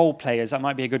be role players. That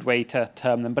might be a good way to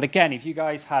term them. But again, if you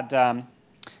guys had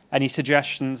any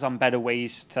suggestions on better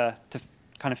ways to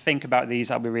kind of think about these,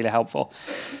 that would be really helpful.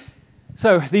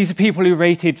 So these are people who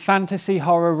rated fantasy,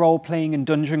 horror, role-playing, and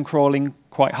dungeon crawling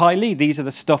quite highly. These are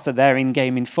the stuff that they're in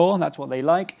gaming for, and that's what they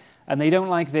like. And they don't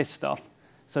like this stuff.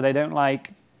 So they don't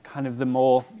like kind of the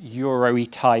more Euro-y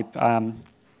type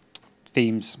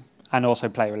themes, and also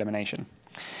player elimination.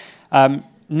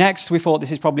 Next, we thought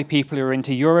this is probably people who are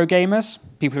into Eurogamers.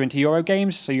 People who are into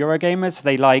Eurogames, so Eurogamers,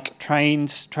 they like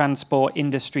trains, transport,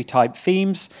 industry-type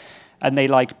themes, and they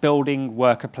like building,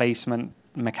 worker placement,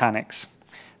 mechanics.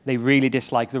 They really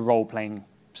dislike the role-playing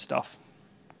stuff.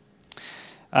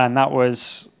 And that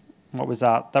was, what was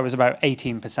that? That was about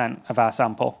 18% of our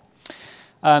sample.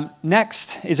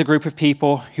 Next is a group of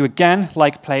people who, again,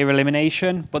 like player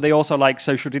elimination, but they also like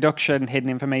social deduction, hidden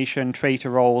information, traitor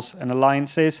roles, and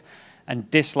alliances, and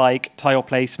dislike tile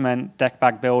placement, deck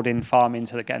bag building, farming,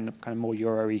 so again, kind of more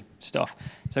Euro-y stuff.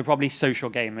 So probably social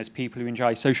gamers, people who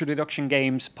enjoy social deduction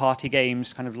games, party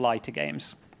games, kind of lighter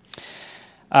games.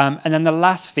 And then the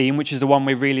last theme, which is the one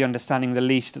we're really understanding the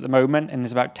least at the moment, and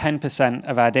is about 10%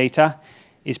 of our data,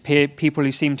 is people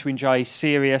who seem to enjoy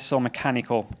serious or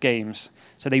mechanical games.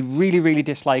 So they really, really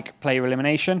dislike player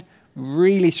elimination,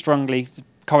 really strongly,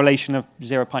 correlation of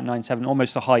 0.97,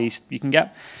 almost the highest you can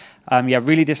get. Yeah,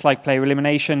 really dislike player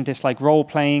elimination, dislike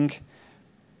role-playing,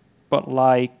 but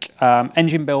like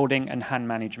engine building and hand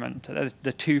management. So those are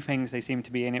the two things they seem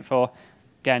to be in it for.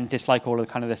 Again, dislike all of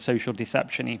kind of the social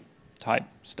deception-y type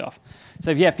stuff. So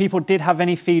yeah, people did have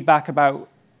any feedback about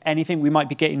anything we might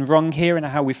be getting wrong here and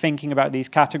how we're thinking about these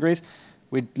categories,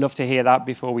 we'd love to hear that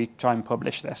before we try and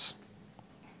publish this.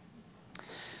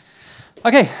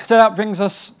 Okay, so that brings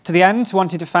us to the end.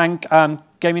 Wanted to thank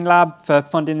Gaming Lab for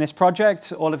funding this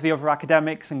project, all of the other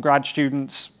academics and grad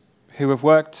students who have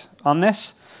worked on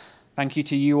this. Thank you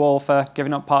to you all for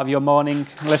giving up part of your morning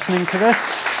listening to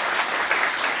this.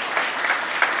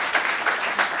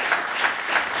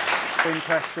 If you're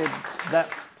interested,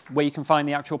 that's where you can find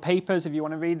the actual papers if you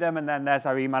want to read them, and then there's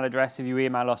our email address. If you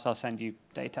email us, I'll send you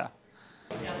data.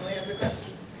 Yeah,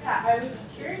 I was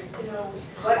curious to know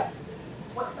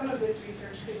what some of this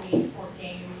research could mean for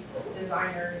game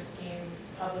designers, game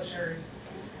publishers.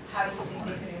 How do you think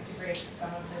they could integrate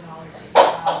some of the knowledge that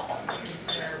you have into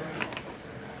their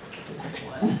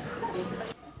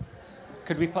work?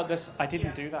 Could we put this? I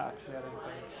didn't do that actually. I don't think.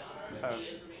 Oh,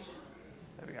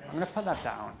 there we go. I'm going to put that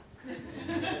down.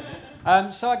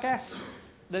 So I guess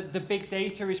the big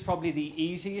data is probably the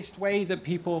easiest way that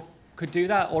people could do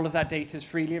that. All of that data is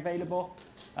freely available.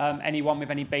 Anyone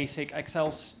with any basic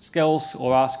Excel skills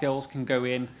or R skills can go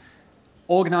in,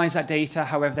 organize that data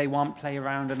however they want, play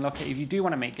around and look at if you do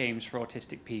want to make games for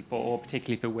autistic people or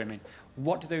particularly for women,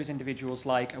 what do those individuals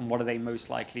like and what are they most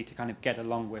likely to kind of get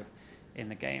along with in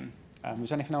the game? Was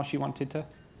there anything else you wanted to?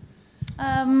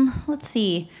 Let's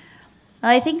see.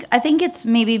 I think it's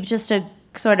maybe just a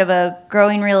sort of a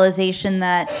growing realization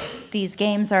that these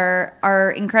games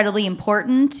are incredibly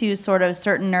important to sort of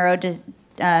certain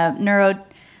neurodiverse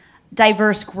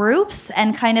groups,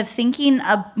 and kind of thinking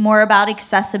more about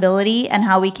accessibility and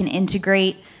how we can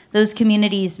integrate those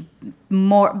communities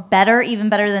even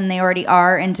better than they already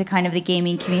are into kind of the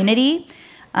gaming community.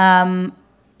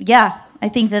 Yeah, I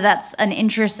think that's an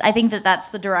interest. I think that's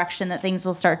the direction that things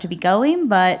will start to be going,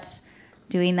 but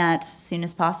doing that as soon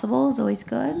as possible is always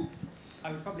good.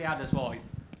 I would probably add as well,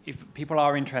 if people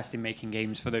are interested in making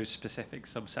games for those specific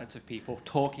subsets of people,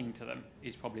 talking to them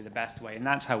is probably the best way. And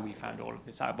that's how we found all of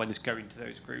this out, by just going to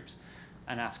those groups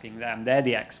and asking them. They're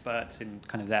the experts in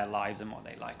kind of their lives and what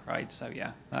they like, right? So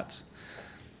yeah, that's...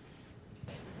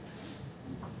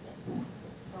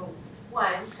 So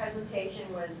one,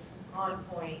 presentation was on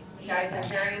point. You guys are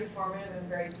very informative and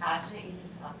very passionate. You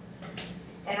can tell.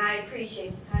 And I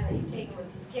appreciate the time that you've taken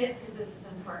with these kids because this is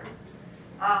important.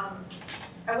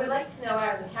 I would like to know,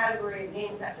 out of the category of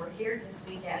games that were here this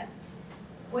weekend,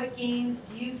 what games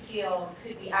do you feel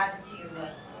could be added to your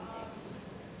list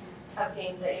of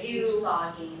games that you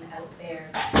saw a game out there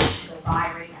that you go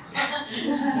buy right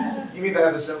now? You mean that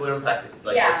have a similar impact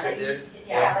like Dixit did?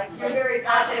 Like you're very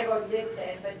passionate about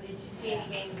Dixit, but did you see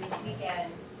any games this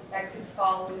weekend that could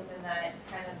fall within that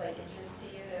kind of like interest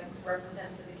to you to represent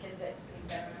to the kids that you've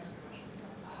been around?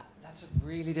 That's a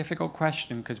really difficult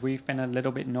question because we've been a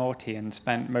little bit naughty and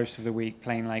spent most of the week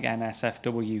playing like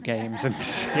NSFW games and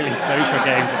silly social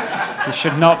games. You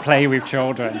should not play with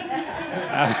children.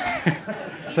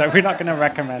 So we're not going to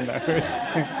recommend those.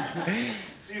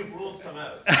 So you've ruled some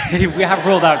out. We have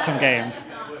ruled out some games.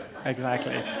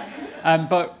 Exactly.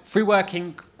 But through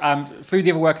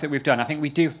the other work that we've done, I think we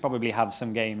do probably have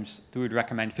some games that we would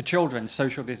recommend. For children,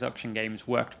 social deduction games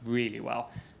worked really well.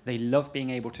 They love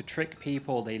being able to trick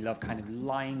people. They love kind of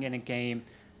lying in a game.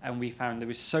 And we found there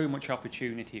was so much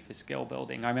opportunity for skill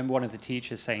building. I remember one of the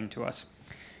teachers saying to us,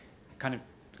 kind of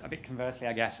a bit conversely,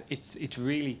 I guess, it's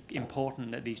really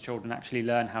important that these children actually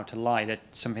learn how to lie.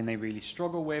 That's something they really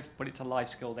struggle with, but it's a life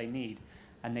skill they need.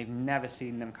 And they've never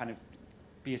seen them kind of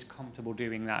be as comfortable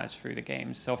doing that as through the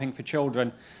games. So I think for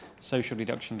children, social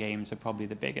deduction games are probably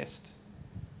the biggest.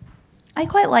 I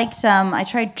quite liked, I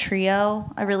tried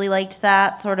Trio. I really liked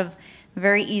that, sort of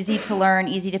very easy to learn,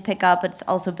 easy to pick up, but it's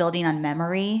also building on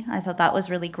memory. I thought that was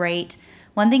really great.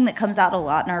 One thing that comes out a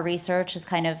lot in our research is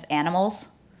kind of animals.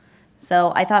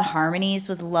 So I thought Harmonies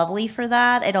was lovely for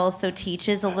that. It also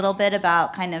teaches a little bit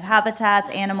about kind of habitats,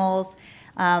 animals,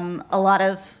 a lot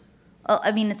of,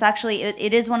 I mean, it's actually,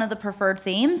 it is one of the preferred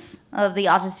themes of the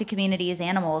autistic community is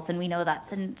animals, and we know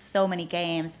that's in so many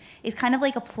games. It's kind of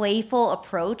like a playful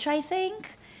approach, I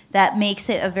think, that makes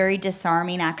it a very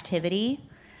disarming activity.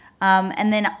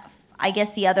 And then I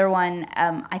guess the other one,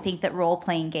 I think that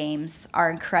role-playing games are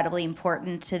incredibly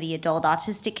important to the adult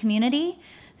autistic community.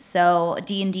 So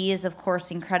D&D is, of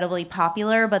course, incredibly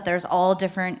popular, but there's all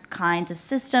different kinds of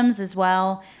systems as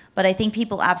well. But I think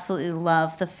people absolutely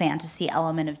love the fantasy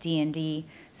element of D&D.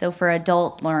 So for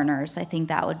adult learners, I think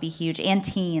that would be huge, and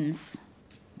teens.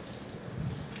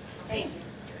 Thank you.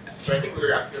 So I think we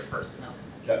were up here first.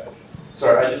 Yeah.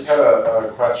 Sorry, I just had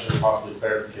a question, possibly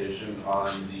clarification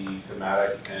on the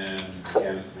thematic and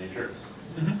mechanics matrix.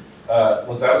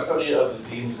 Was that a study of the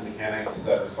themes and mechanics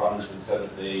that respondents had said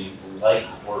that they liked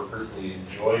or personally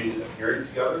enjoyed appearing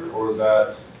together, or was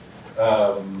that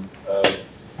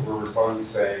were respondents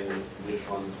saying which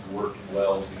ones worked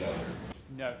well together?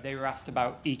 No, they were asked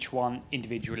about each one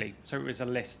individually. So it was a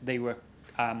list. They were,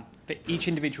 for each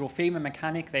individual theme and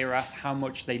mechanic, they were asked how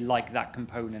much they like that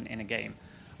component in a game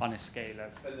on a scale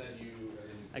of... And then you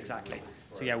exactly.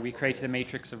 So yeah, we created a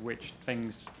matrix of which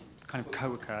things kind of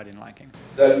co-occurred in liking.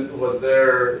 Then is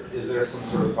there some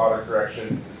sort of thought or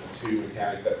correction to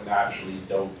mechanics that naturally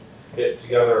don't fit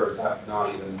together, or is that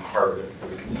not even part of it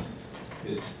because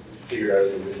it's figured out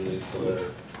individually,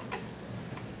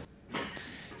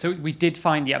 So we did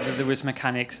find, yeah, that there was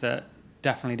mechanics that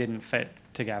definitely didn't fit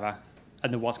together,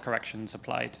 and there was corrections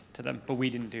applied to them, but we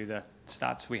didn't do the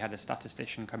stats. We had a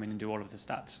statistician come in and do all of the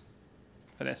stats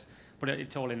for this, but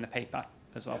it's all in the paper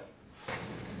as well.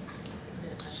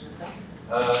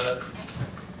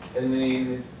 In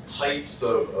the types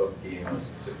of games,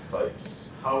 6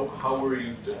 types, how were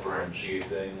you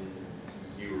differentiating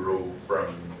Euro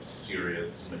from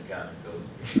serious mechanical?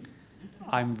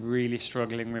 I'm really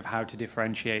struggling with how to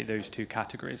differentiate those two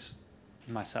categories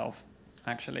myself,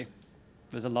 actually.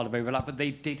 There's a lot of overlap, but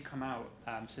they did come out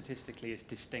statistically as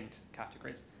distinct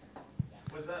categories.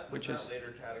 Was that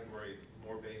later category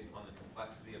more based on the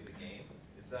complexity of the game?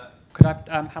 Is that? Could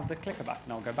I have the clicker back,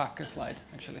 and I'll go back a slide,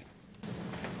 actually.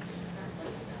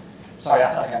 Sorry,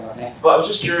 Well, I was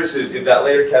just curious if that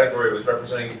later category was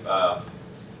representing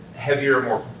heavier,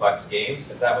 more complex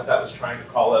games. Is that what that was trying to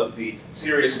call out, the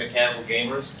serious mechanical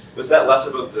gamers? Was that less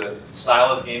about the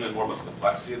style of the game and more about the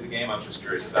complexity of the game? I was just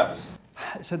curious if that was...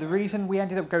 So the reason we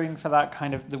ended up going for that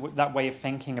kind of, that way of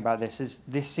thinking about this is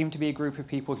this seemed to be a group of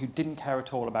people who didn't care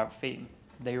at all about theme.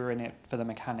 They were in it for the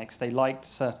mechanics. They liked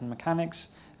certain mechanics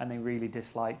and they really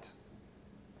disliked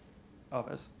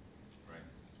others. Right.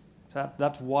 So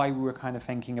that's why we were kind of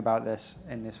thinking about this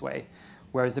in this way.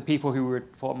 Whereas the people who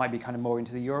thought might be kind of more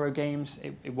into the Euro games,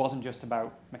 it wasn't just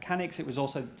about mechanics, it was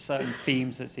also certain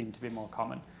themes that seemed to be more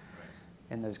common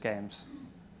in those games.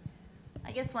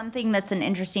 I guess one thing that's an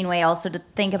interesting way also to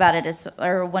think about it is,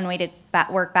 or one way to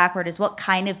work backward is what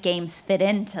kind of games fit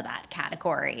into that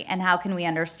category and how can we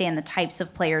understand the types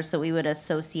of players that we would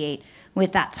associate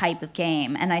with that type of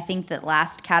game. And I think that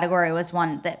last category was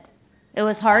one that it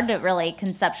was hard to really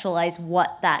conceptualize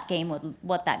what that game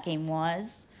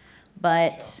was.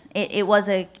 But it was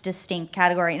a distinct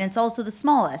category, and it's also the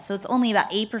smallest, so it's only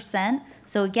about 8%.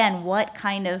 So again, what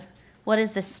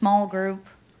is this small group?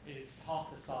 It's half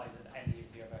the size of any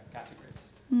of the other categories.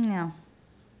 Yeah,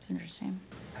 it's interesting.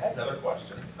 I had another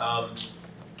question.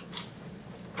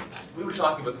 We were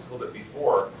talking about this a little bit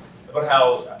before, about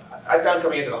how I found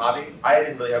coming into the hobby, I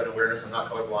didn't really have an awareness. I'm not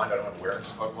colorblind. I don't have awareness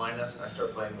of colorblindness. And I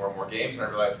started playing more and more games, and I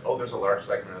realized, oh, there's a large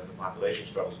segment of the population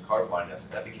struggles with colorblindness.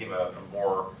 And that became a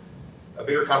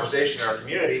bigger conversation in our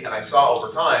community, and I saw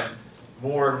over time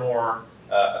more and more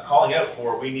calling out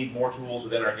for we need more tools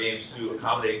within our games to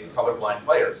accommodate the colorblind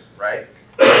players, right?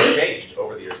 It's changed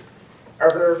over the years.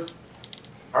 Are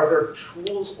there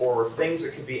tools or things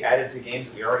that could be added to games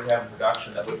that we already have in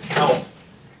production that would help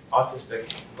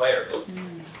autistic players?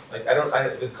 Like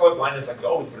with colorblindness, I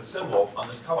go, oh, we put a symbol on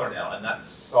this color now, and that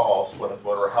solves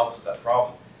or helps with that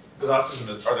problem. With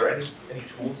autism, are there any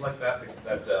tools like that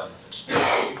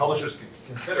publishers could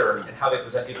consider in how they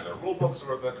present either their rule books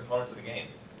or the components of the game?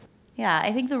 Yeah,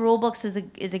 I think the rule books is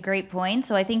a great point.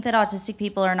 So I think that autistic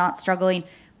people are not struggling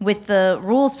with the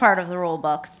rules part of the rule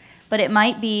books, but it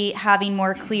might be having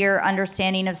more clear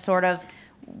understanding of sort of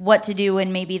what to do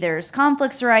when maybe there's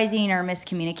conflicts arising or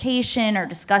miscommunication or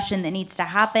discussion that needs to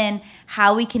happen,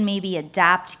 how we can maybe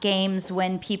adapt games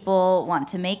when people want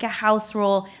to make a house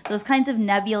rule, those kinds of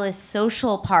nebulous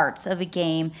social parts of a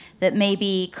game that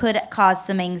maybe could cause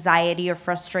some anxiety or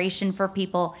frustration for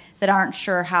people that aren't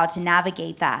sure how to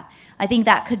navigate that. I think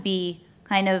that could be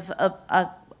kind of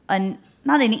a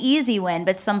not an easy win,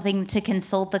 but something to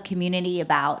consult the community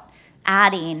about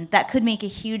adding that could make a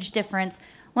huge difference.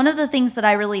 One of the things that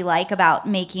I really like about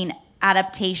making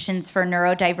adaptations for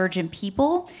neurodivergent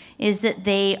people is that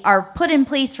they are put in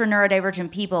place for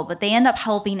neurodivergent people, but they end up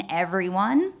helping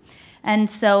everyone. And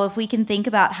so if we can think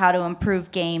about how to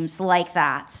improve games like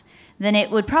that, then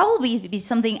it would probably be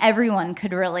something everyone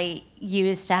could really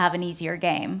use to have an easier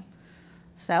game.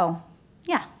 So,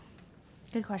 yeah,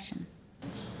 good question.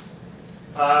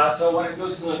 So when it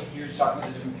goes to like, you're just talking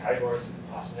about the different categories and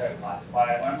possibly how to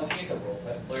classify it. When I'm looking at the role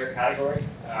player category,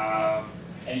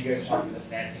 and you guys are talking about the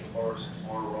fantasy course,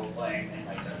 more role playing and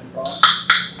like dungeon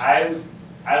crawling,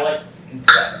 I like to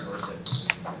consider that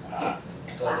immersive.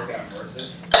 So I look at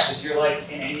immersive because you're like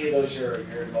in any of those you're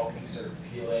invoking sort of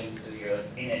feelings, so you're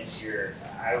like in it.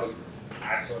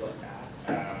 I sort of like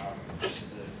that. Which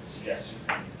is a suggestion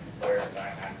from players that I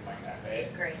have in my cafe.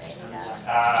 Great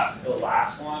idea. The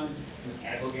last one,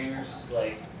 mechanical gamers,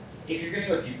 like if you're gonna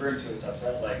go deeper into a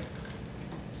subset,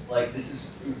 like this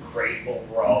is a great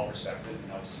overall perspective,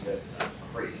 and obviously you guys have done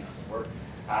crazy amounts of work.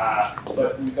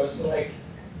 But when it goes to like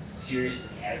serious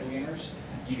mechanical gamers,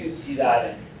 you can see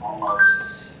that in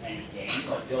almost any game.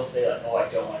 Like they'll say like, oh, I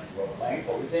don't want to do role playing,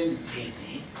 but within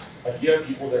D&D, like you have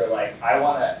people that are like, I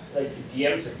want to, like the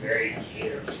DMs are very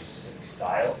catered to specific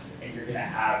styles, and you're gonna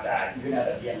have that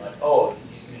DM like, oh,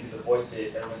 he's gonna do the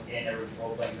voices, everyone's in, everyone's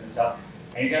role playing and stuff,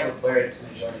 and you're gonna have a player that's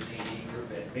gonna join the D&D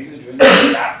group, and maybe they're doing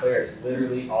that player is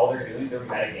literally all they're doing, they're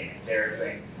metagaming, they're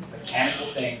doing mechanical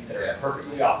things that are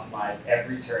perfectly optimized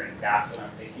every turn. That's what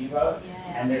I'm thinking about,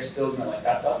 and they're still gonna like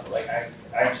that stuff. But like I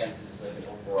understand this is like an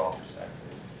overall perspective.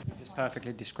 You just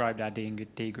perfectly described our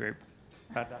D&D group.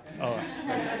 But that's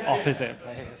opposite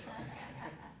players.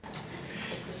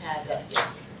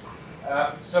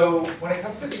 So when it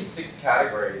comes to these 6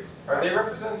 categories, are they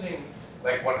representing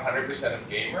like 100% of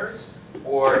gamers,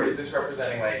 or is this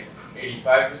representing like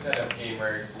 85% of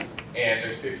gamers and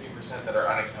there's 15% that are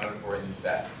unaccounted for in these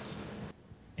stats?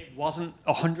 It wasn't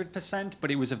 100%, but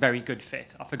it was a very good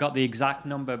fit. I forgot the exact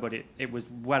number, but it was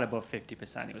well above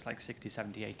 50%. It was like 60,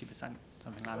 70, 80%,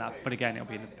 something like that. But again, it'll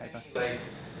be in the paper.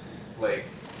 Like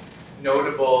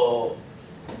notable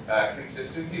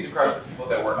consistencies across the people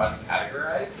that were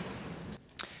uncategorized?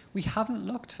 We haven't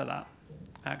looked for that,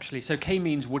 actually. So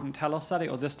k-means wouldn't tell us that.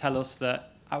 It'll just tell us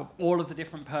that out of all of the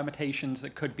different permutations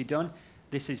that could be done,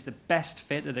 this is the best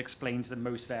fit that explains the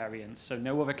most variance. So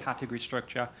no other category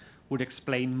structure would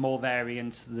explain more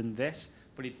variance than this,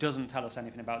 but it doesn't tell us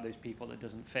anything about those people that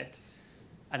doesn't fit.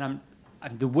 And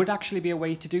there would actually be a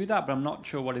way to do that, but I'm not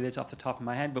sure what it is off the top of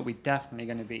my head, but we're definitely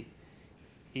going to be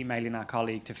emailing our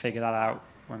colleague to figure that out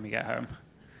when we get home.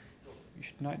 You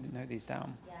should note these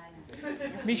down. Yeah, I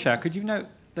know. Misha, could you note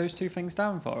those 2 things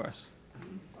down for us?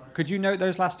 Could you note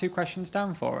those last 2 questions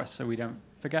down for us so we don't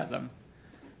forget them?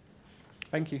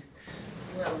 Thank you.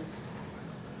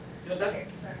 Okay,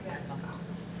 sorry, yeah.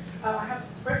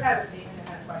 First I have a statement and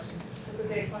then a question. So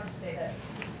quickly, I just wanted to say that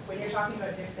when you're talking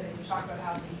about Dixon and you talk about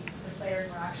how the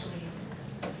players were actually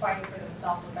fighting for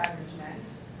themselves what that image meant,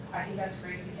 I think that's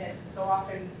great because so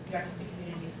often the autistic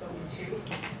community is spoken to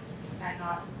and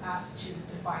not asked to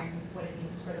define what it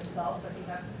means for themselves. So I think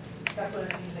that's one of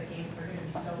the things that games are going to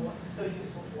be so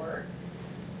useful for.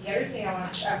 The other thing I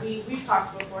want to, we've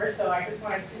talked before, so I just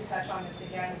wanted to touch on this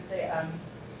again,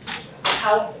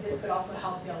 how this could also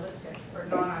help the autistic or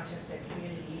non-autistic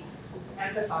community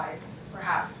empathize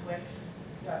perhaps with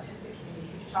the autistic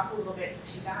community. Could you talk a little bit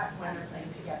to that when they're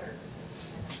playing together?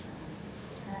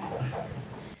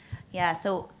 Yeah,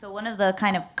 so one of the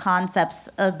kind of concepts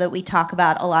that we talk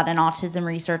about a lot in autism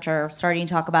research or starting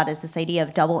to talk about is this idea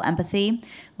of double empathy,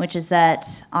 which is that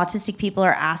autistic people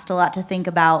are asked a lot to think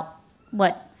about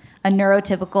what a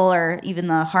neurotypical or even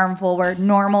the harmful word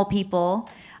normal people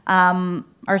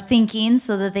are thinking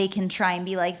so that they can try and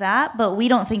be like that. But we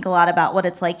don't think a lot about what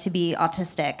it's like to be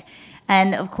autistic.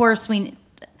 And of course,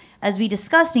 as we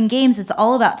discussed in games, it's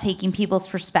all about taking people's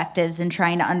perspectives and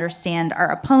trying to understand our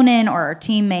opponent or our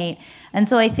teammate. And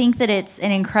so I think that it's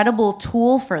an incredible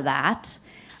tool for that.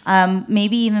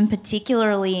 Maybe even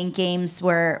particularly in games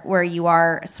where you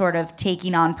are sort of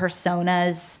taking on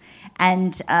personas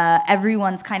and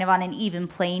everyone's kind of on an even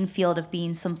playing field of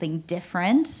being something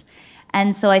different.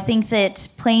 And so I think that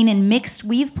playing in mixed,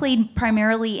 we've played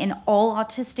primarily in all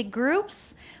autistic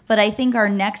groups, but I think our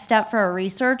next step for our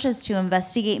research is to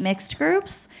investigate mixed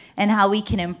groups and how we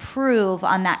can improve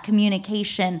on that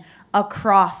communication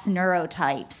across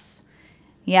neurotypes.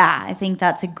 Yeah, I think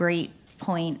that's a great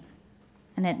point,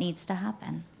 and it needs to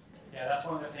happen. Yeah, that's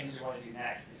one of the things we want to do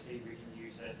next, is see if we can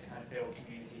use this to kind of build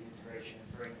community integration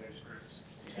and bring those groups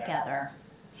Together.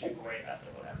 Chip away at that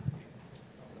or whatever.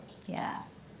 Yeah.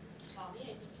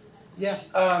 Yeah,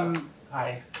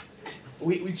 hi.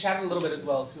 We chatted a little bit as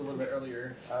well, too, a little bit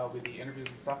earlier with the interviews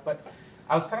and stuff, but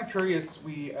I was kind of curious,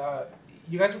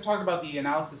 you guys were talking about the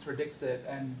analysis for Dixit,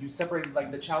 and you separated like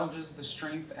the challenges, the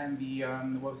strength, and the,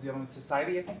 what was the other one,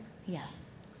 society, I think? Yeah.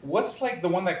 What's like the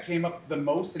one that came up the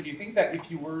most, and do you think that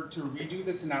if you were to redo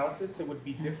this analysis, it would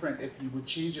be different if you would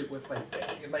change it with like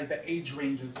the age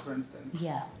ranges, for instance?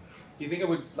 Yeah. Do you think it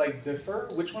would like differ?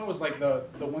 Which one was like the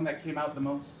one that came out the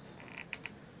most?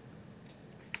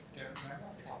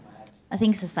 I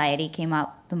think society came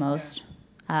up the most.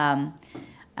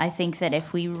 I think that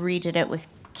if we redid it with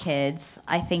kids,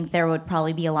 I think there would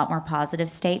probably be a lot more positive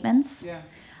statements. Yeah.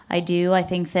 I do. I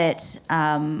think that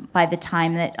by the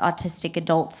time that autistic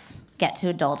adults get to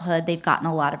adulthood, they've gotten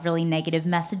a lot of really negative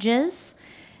messages.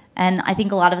 And I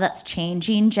think a lot of that's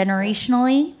changing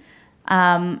generationally.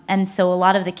 And so a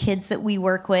lot of the kids that we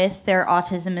work with, their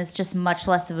autism is just much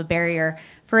less of a barrier.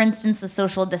 For instance, the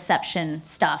social deception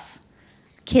stuff.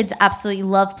 Kids absolutely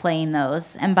love playing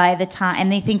those, and by the time,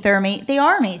 and they think they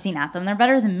are amazing at them. They're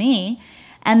better than me,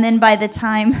 and then by the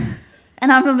time,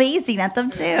 and I'm amazing at them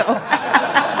too.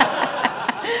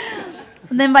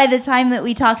 And then by the time that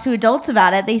we talk to adults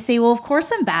about it, they say, "Well, of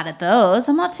course I'm bad at those.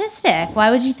 I'm autistic. Why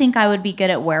would you think I would be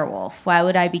good at werewolf? Why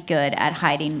would I be good at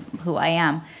hiding who I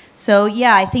am?" So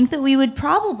yeah, I think that we would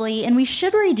probably, and we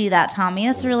should redo that, Tommy.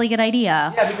 That's a really good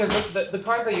idea. Yeah, because the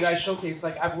cards that you guys showcase,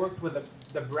 like I've worked with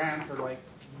the brand for like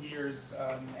years,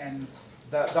 and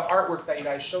the artwork that you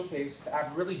guys showcased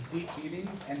have really deep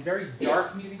meanings and very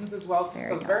dark meanings as well. So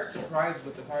I was very surprised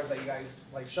with the cards that you guys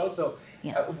like showed. So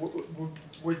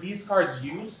were these cards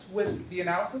used with the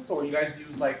analysis, or you guys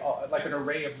used like an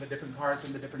array of the different cards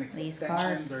and the different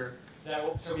extensions? Or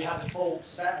So we had the full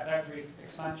set of every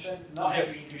expansion. Not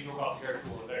every individual got to go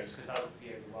through all of those because that would be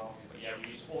overwhelming. But yeah,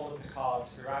 we used all of the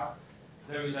cards throughout.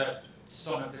 Those are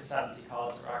some of the 70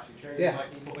 cards that were actually chosen by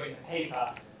people, but in the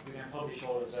paper, we then publish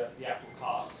all of the actual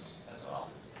cards as well.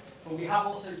 But we have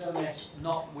also done this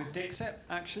not with Dixit,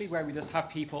 actually, where we just have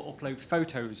people upload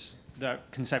photos that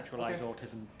conceptualize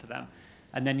autism to them,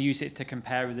 and then use it to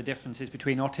compare the differences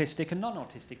between autistic and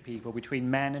non-autistic people, between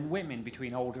men and women,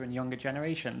 between older and younger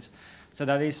generations. So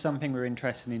that is something we're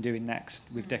interested in doing next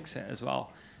with Dixit as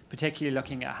well, particularly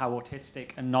looking at how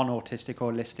autistic and non-autistic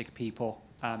or holistic people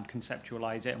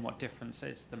conceptualize it and what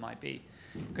differences there might be.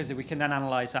 Because if we can then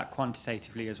analyze that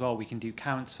quantitatively as well, we can do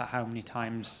counts for how many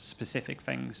times specific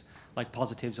things like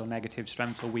positives or negative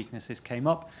strengths or weaknesses came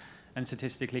up, and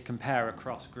statistically compare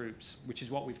across groups, which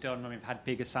is what we've done when we've had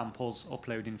bigger samples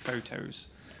uploading photos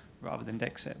rather than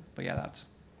Dixit. But yeah, that's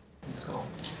cool.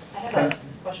 I have a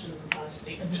question that's not a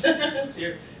statement to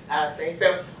your say.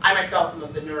 So I myself am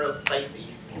of the neurospicy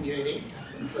community.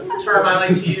 That's the term I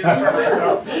like to use for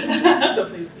myself. So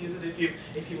please use it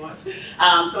if you want. So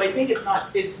I think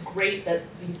it's great that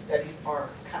these studies are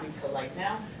coming to light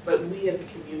now, but we as a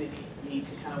community need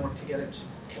to kind of work together to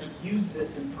kind of use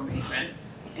this information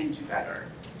and do better,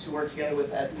 to work together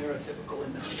with that neurotypical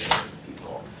and neurodiverse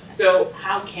people. So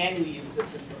how can we use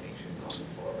this information going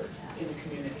forward in the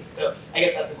community? So I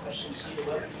guess that's a question to you.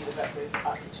 What would be the best way for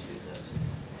us to use it?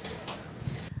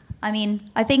 I mean,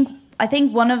 I think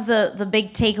one of the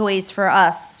big takeaways for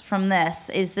us from this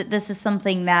is that this is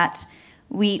something that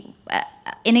we,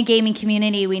 in a gaming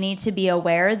community, we need to be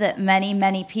aware that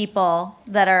many people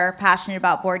that are passionate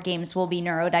about board games will be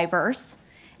neurodiverse.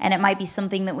 And it might be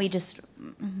something that we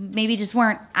maybe just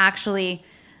weren't actually,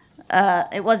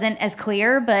 it wasn't as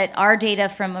clear, but our data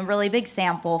from a really big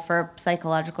sample for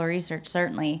psychological research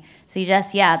certainly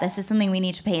suggests, this is something we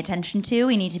need to pay attention to.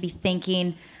 We need to be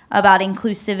thinking about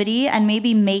inclusivity and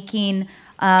maybe making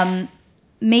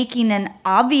an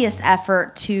obvious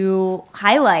effort to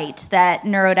highlight that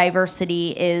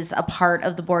neurodiversity is a part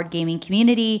of the board gaming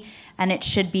community, and it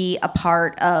should be a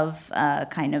part of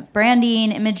kind of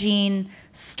branding, imaging,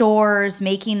 stores,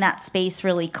 making that space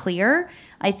really clear.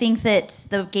 I think that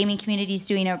the gaming community is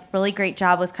doing a really great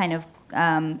job with kind of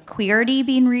queerty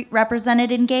being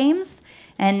represented in games,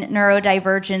 and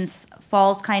neurodivergence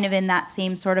falls kind of in that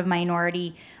same sort of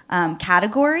minority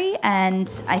category,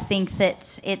 and I think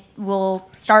that it will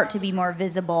start to be more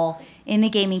visible in the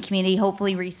gaming community.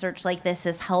 Hopefully research like this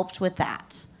has helped with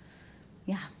that.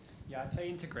 Yeah. Yeah, I'd say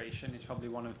integration is probably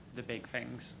one of the big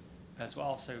things as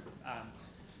well. So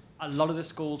a lot of the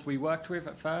schools we worked with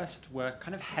at first were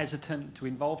kind of hesitant to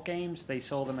involve games. They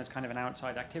saw them as kind of an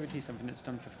outside activity, something that's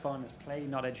done for fun, as play,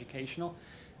 not educational.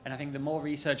 And I think the more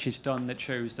research is done that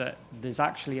shows that there's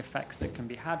actually effects that can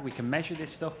be had, we can measure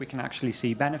this stuff, we can actually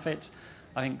see benefits,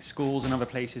 I think schools and other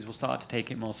places will start to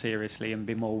take it more seriously and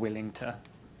be more willing to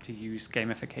use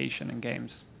gamification in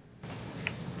games.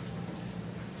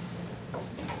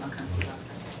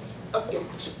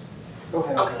 Go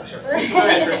ahead. Okay, sure.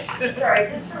 Sorry,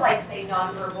 just for like say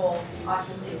nonverbal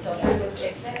autistic children with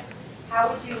Fix-It,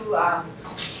 how would you, I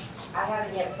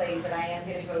haven't yet played, but I am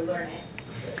going to go learn it.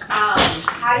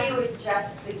 How do you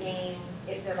adjust the game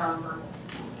if they're nonverbal?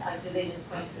 Like, do they just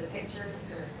point to the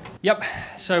pictures? Or? Yep.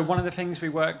 So one of the things we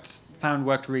found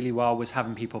worked really well was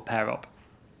having people pair up.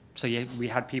 So yeah, we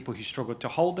had people who struggled to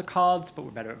hold the cards but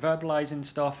were better at verbalizing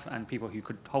stuff, and people who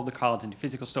could hold the cards and do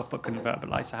physical stuff but couldn't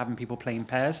verbalize. So having people play in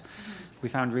pairs, we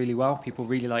found really well. People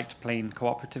really liked playing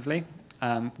cooperatively.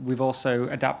 We've also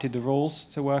adapted the rules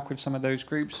to work with some of those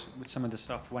groups. With some of the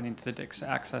stuff went into the Dixit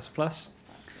Access Plus.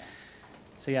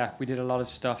 So yeah, we did a lot of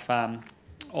stuff.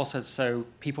 Also, so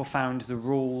people found the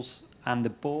rules and the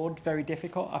board very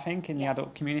difficult, I think, in the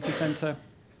adult community centre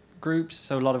groups.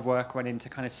 So a lot of work went into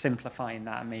kind of simplifying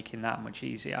that and making that much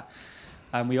easier.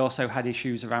 We also had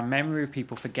issues around memory of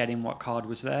people forgetting what card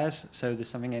was theirs. So there's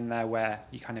something in there where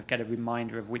you kind of get a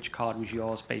reminder of which card was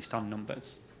yours based on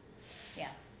numbers. Yeah.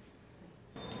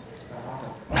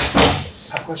 I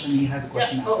have a question. He has a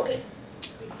question. Yeah. Oh, okay.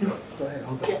 Go ahead.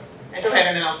 Hold Yeah. Go ahead,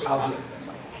 and then I'll take it.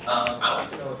 I'd like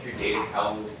to know if your data,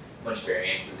 how much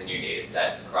variance was in your data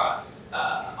set across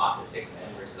autistic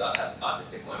men versus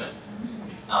autistic women.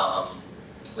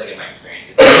 Like in my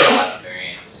experience, there's a lot of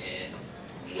variance in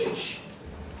which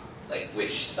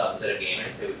subset of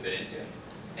gamers they would fit into,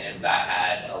 and if that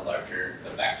had a larger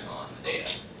effect on the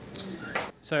data.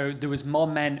 So there was more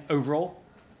men overall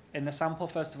in the sample,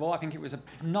 first of all. I think it was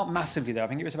not massively though. I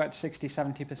think it was about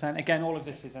 60–70%. Again, all of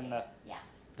this is in the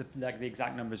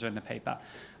exact numbers are in the paper.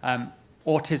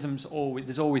 Autism's always,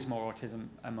 there's always more autism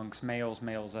amongst males.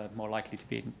 Males are more likely to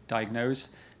be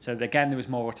diagnosed. So again, there was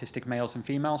more autistic males than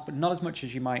females, but not as much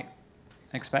as you might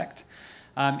expect.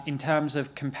 In terms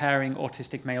of comparing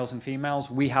autistic males and females,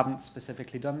 we haven't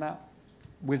specifically done that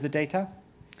with the data.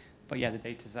 But yeah, the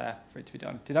data's there for it to be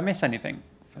done. Did I miss anything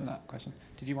from that question?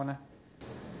 Did you want to?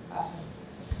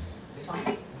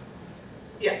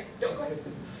 Yeah, go ahead.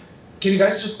 Can you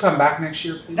guys just come back next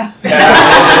year, please?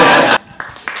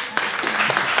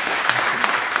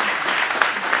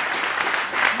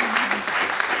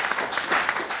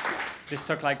 This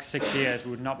took like 6 years.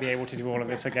 We would not be able to do all of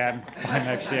this again by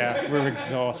next year. We're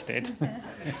exhausted. I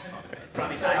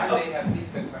have this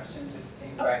good question just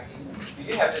came back in.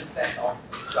 Do you have a set of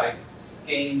like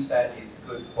games that is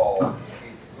good for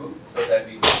this group so that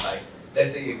we can like,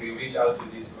 let's say if we reach out to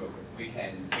this group, we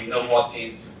know what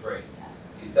games to play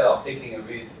instead of taking a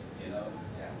risk, you know?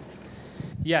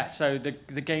 Yeah, so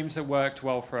the games that worked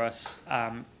well for us,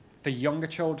 for younger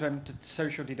children,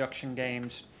 social deduction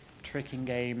games, tricking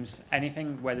games,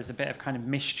 anything where there's a bit of kind of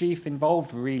mischief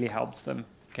involved really helps them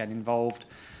get involved.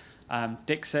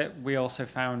 Dixit, we also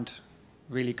found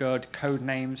really good. Code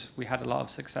names, we had a lot of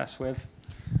success with.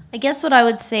 I guess what I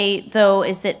would say, though,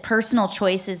 is that personal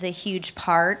choice is a huge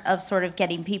part of sort of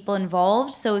getting people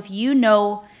involved. So if you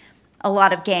know a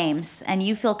lot of games and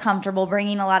you feel comfortable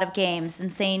bringing a lot of games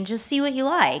and saying, just see what you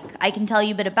like. I can tell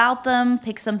you a bit about them,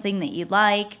 pick something that you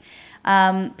like.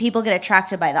 People get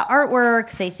attracted by the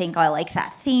artwork. They think, oh, I like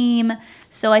that theme.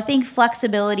 So I think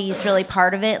flexibility is really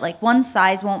part of it. Like one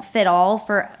size won't fit all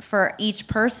for each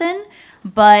person,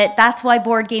 but that's why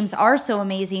board games are so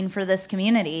amazing for this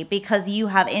community because you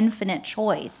have infinite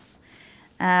choice.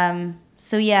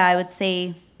 So yeah, I would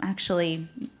say actually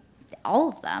all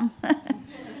of them.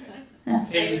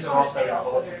 Themes are also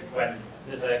important when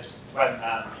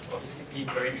autistic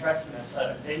people are interested in a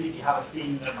certain thing. If you have a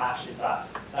theme that matches that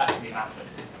can be massive.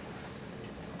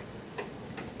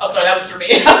 Oh, sorry, that was for me.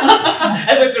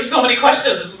 I looked through so many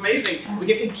questions. It's amazing. We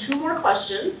get to 2 more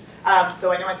questions.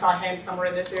 So I know I saw a hand somewhere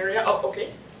in this area. Oh,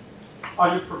 okay.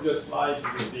 On your previous slide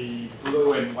with the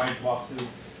blue and white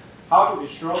boxes, how do we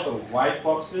show the white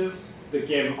boxes the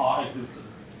game are existing?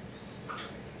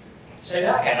 Say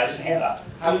that again, I didn't hear that.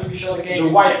 How do we show the game?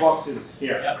 The white boxes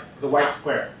here, yep. The white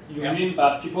square. You mean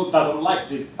that people doesn't like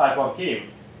this type of game.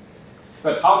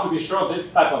 But how do we show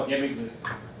this type of game exists?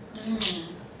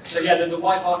 So yeah, the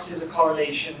white boxes are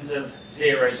correlations of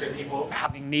 0, so people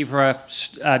having neither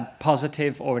a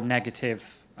positive or a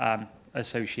negative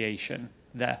association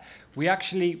there. We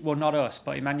actually, well, not us,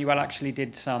 but Emmanuel actually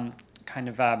did some kind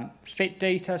of fit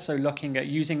data, so looking at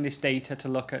using this data to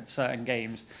look at certain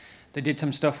games. They did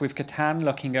some stuff with Catan,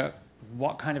 looking at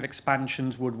what kind of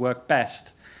expansions would work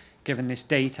best given this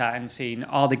data, and seeing,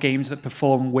 are the games that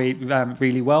perform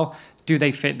really well, do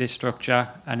they fit this structure,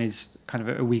 and is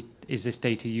this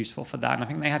data useful for that? And I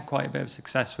think they had quite a bit of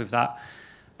success with that.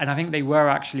 And I think they were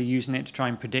actually using it to try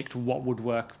and predict what would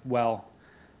work well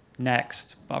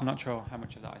next, but I'm not sure how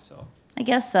much of that I saw. I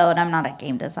guess so, and I'm not a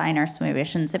game designer, so maybe I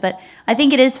shouldn't say, but I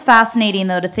think it is fascinating,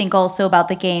 though, to think also about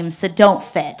the games that don't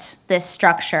fit this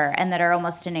structure and that are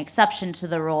almost an exception to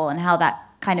the rule, and how that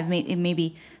kind of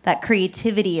maybe that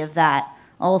creativity of that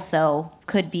also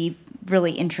could be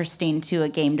really interesting to a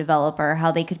game developer,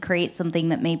 how they could create something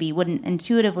that maybe wouldn't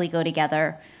intuitively go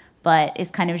together, but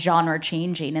is kind of genre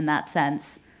changing in that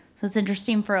sense. So it's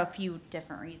interesting for a few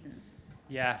different reasons.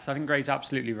 Yeah, so I think Gray's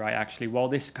absolutely right, actually. While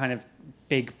this kind of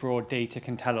big, broad data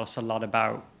can tell us a lot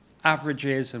about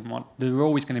averages and what, there are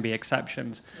always going to be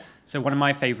exceptions. Yeah. So one of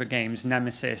my favorite games,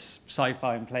 Nemesis,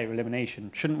 sci-fi and player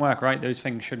elimination, shouldn't work, right? Those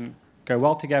things shouldn't go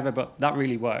well together, but that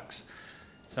really works.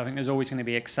 So I think there's always going to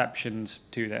be exceptions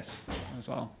to this as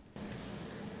well.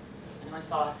 And I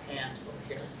saw a hand over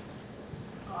here.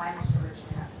 Oh, I'm originally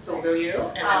asked. So we'll go you,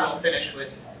 and then we'll finish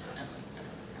with Emily.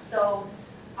 So,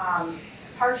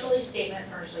 partially statement,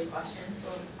 partially question.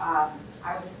 So, I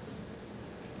was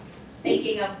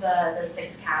thinking of the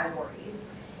 6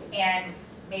 categories, and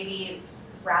maybe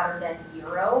rather than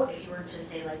Euro, if you were to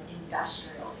say like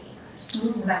industrial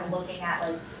gamers, because I'm looking at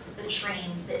like the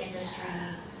trains, the industry.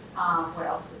 What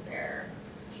else was there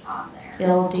on there?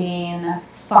 Building,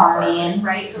 farming.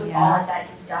 Right, so it's all like that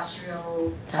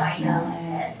industrial kind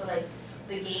of, so like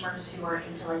the gamers who are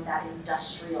into like that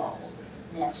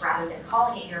industrialness rather than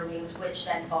calling it Euro games, which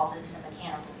then falls into the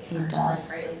mechanical gamers. It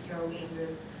does. Like Euro games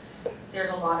is,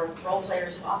 there's a lot of role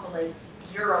players who also like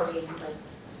Euro games, like,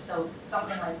 so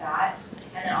something like that.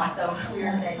 And then also we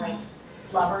were saying like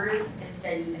lovers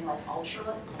instead of using like altruist,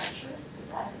 is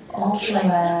that altruist?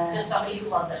 Just somebody who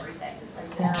loves everything,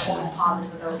 like they're always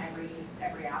positive about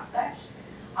every aspect.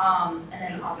 And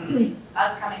then obviously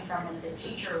us coming from like the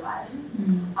teacher lens,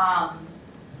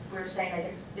 we were saying that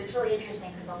it's really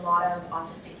interesting because a lot of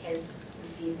autistic kids we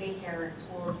see in daycare and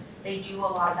schools, they do a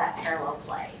lot of that parallel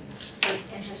play. So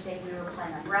it's interesting, we were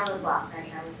playing Umbrellas last night,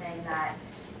 and I was saying that,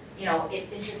 you know,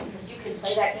 it's interesting because you can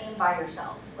play that game by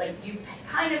yourself. Like, you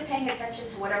kind of paying attention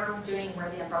to what everyone's doing and where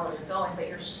the umbrellas are going, but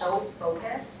you're so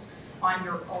focused on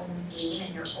your own game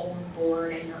and your own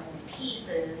board and your own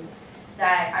pieces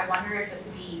that I wonder if it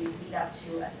would lead up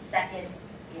to a second,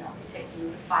 you know, it took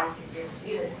you 5-6 years to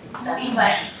do this study,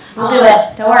 but we'll do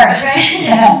it, don't worry.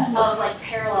 Right? Of like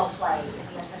parallel play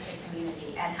in the autistic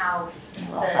community, and how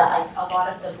like a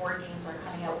lot of the board games are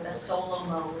coming out with a solo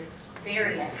mode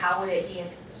variant. How would it be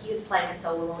if he's playing a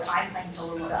solo mode, I'm playing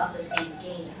solo mode of the same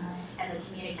game, and the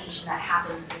communication that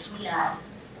happens between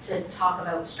us to talk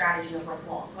about strategy of like,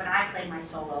 well, when I played my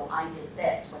solo, I did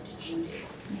this, what did you do?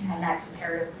 And that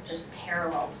comparative, just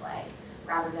parallel play,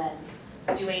 rather than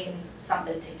doing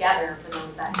something together for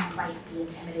those that might be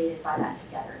intimidated by that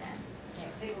togetherness. Yeah,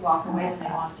 because they can walk away when they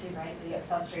want to, right? They get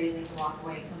frustrated, they can walk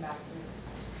away and come back to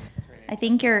I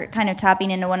think you're kind of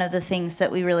tapping into one of the things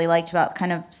that we really liked about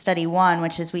kind of study 1,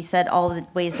 which is we said all the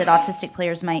ways that autistic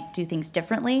players might do things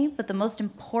differently, but the most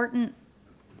important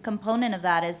component of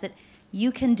that is that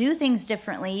you can do things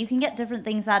differently. You can get different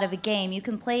things out of a game. You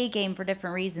can play a game for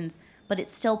different reasons, but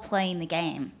it's still playing the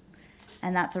game.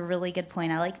 And that's a really good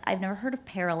point. I've never heard of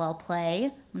parallel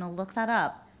play. I'm going to look that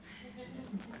up.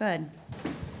 It's good.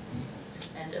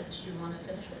 And did you want to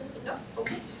finish with it? No?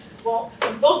 Okay. Well,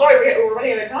 I'm so sorry we're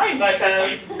running out of time, but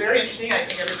it's very interesting. I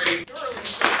think everybody thoroughly.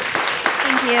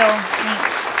 Thank you. Thanks.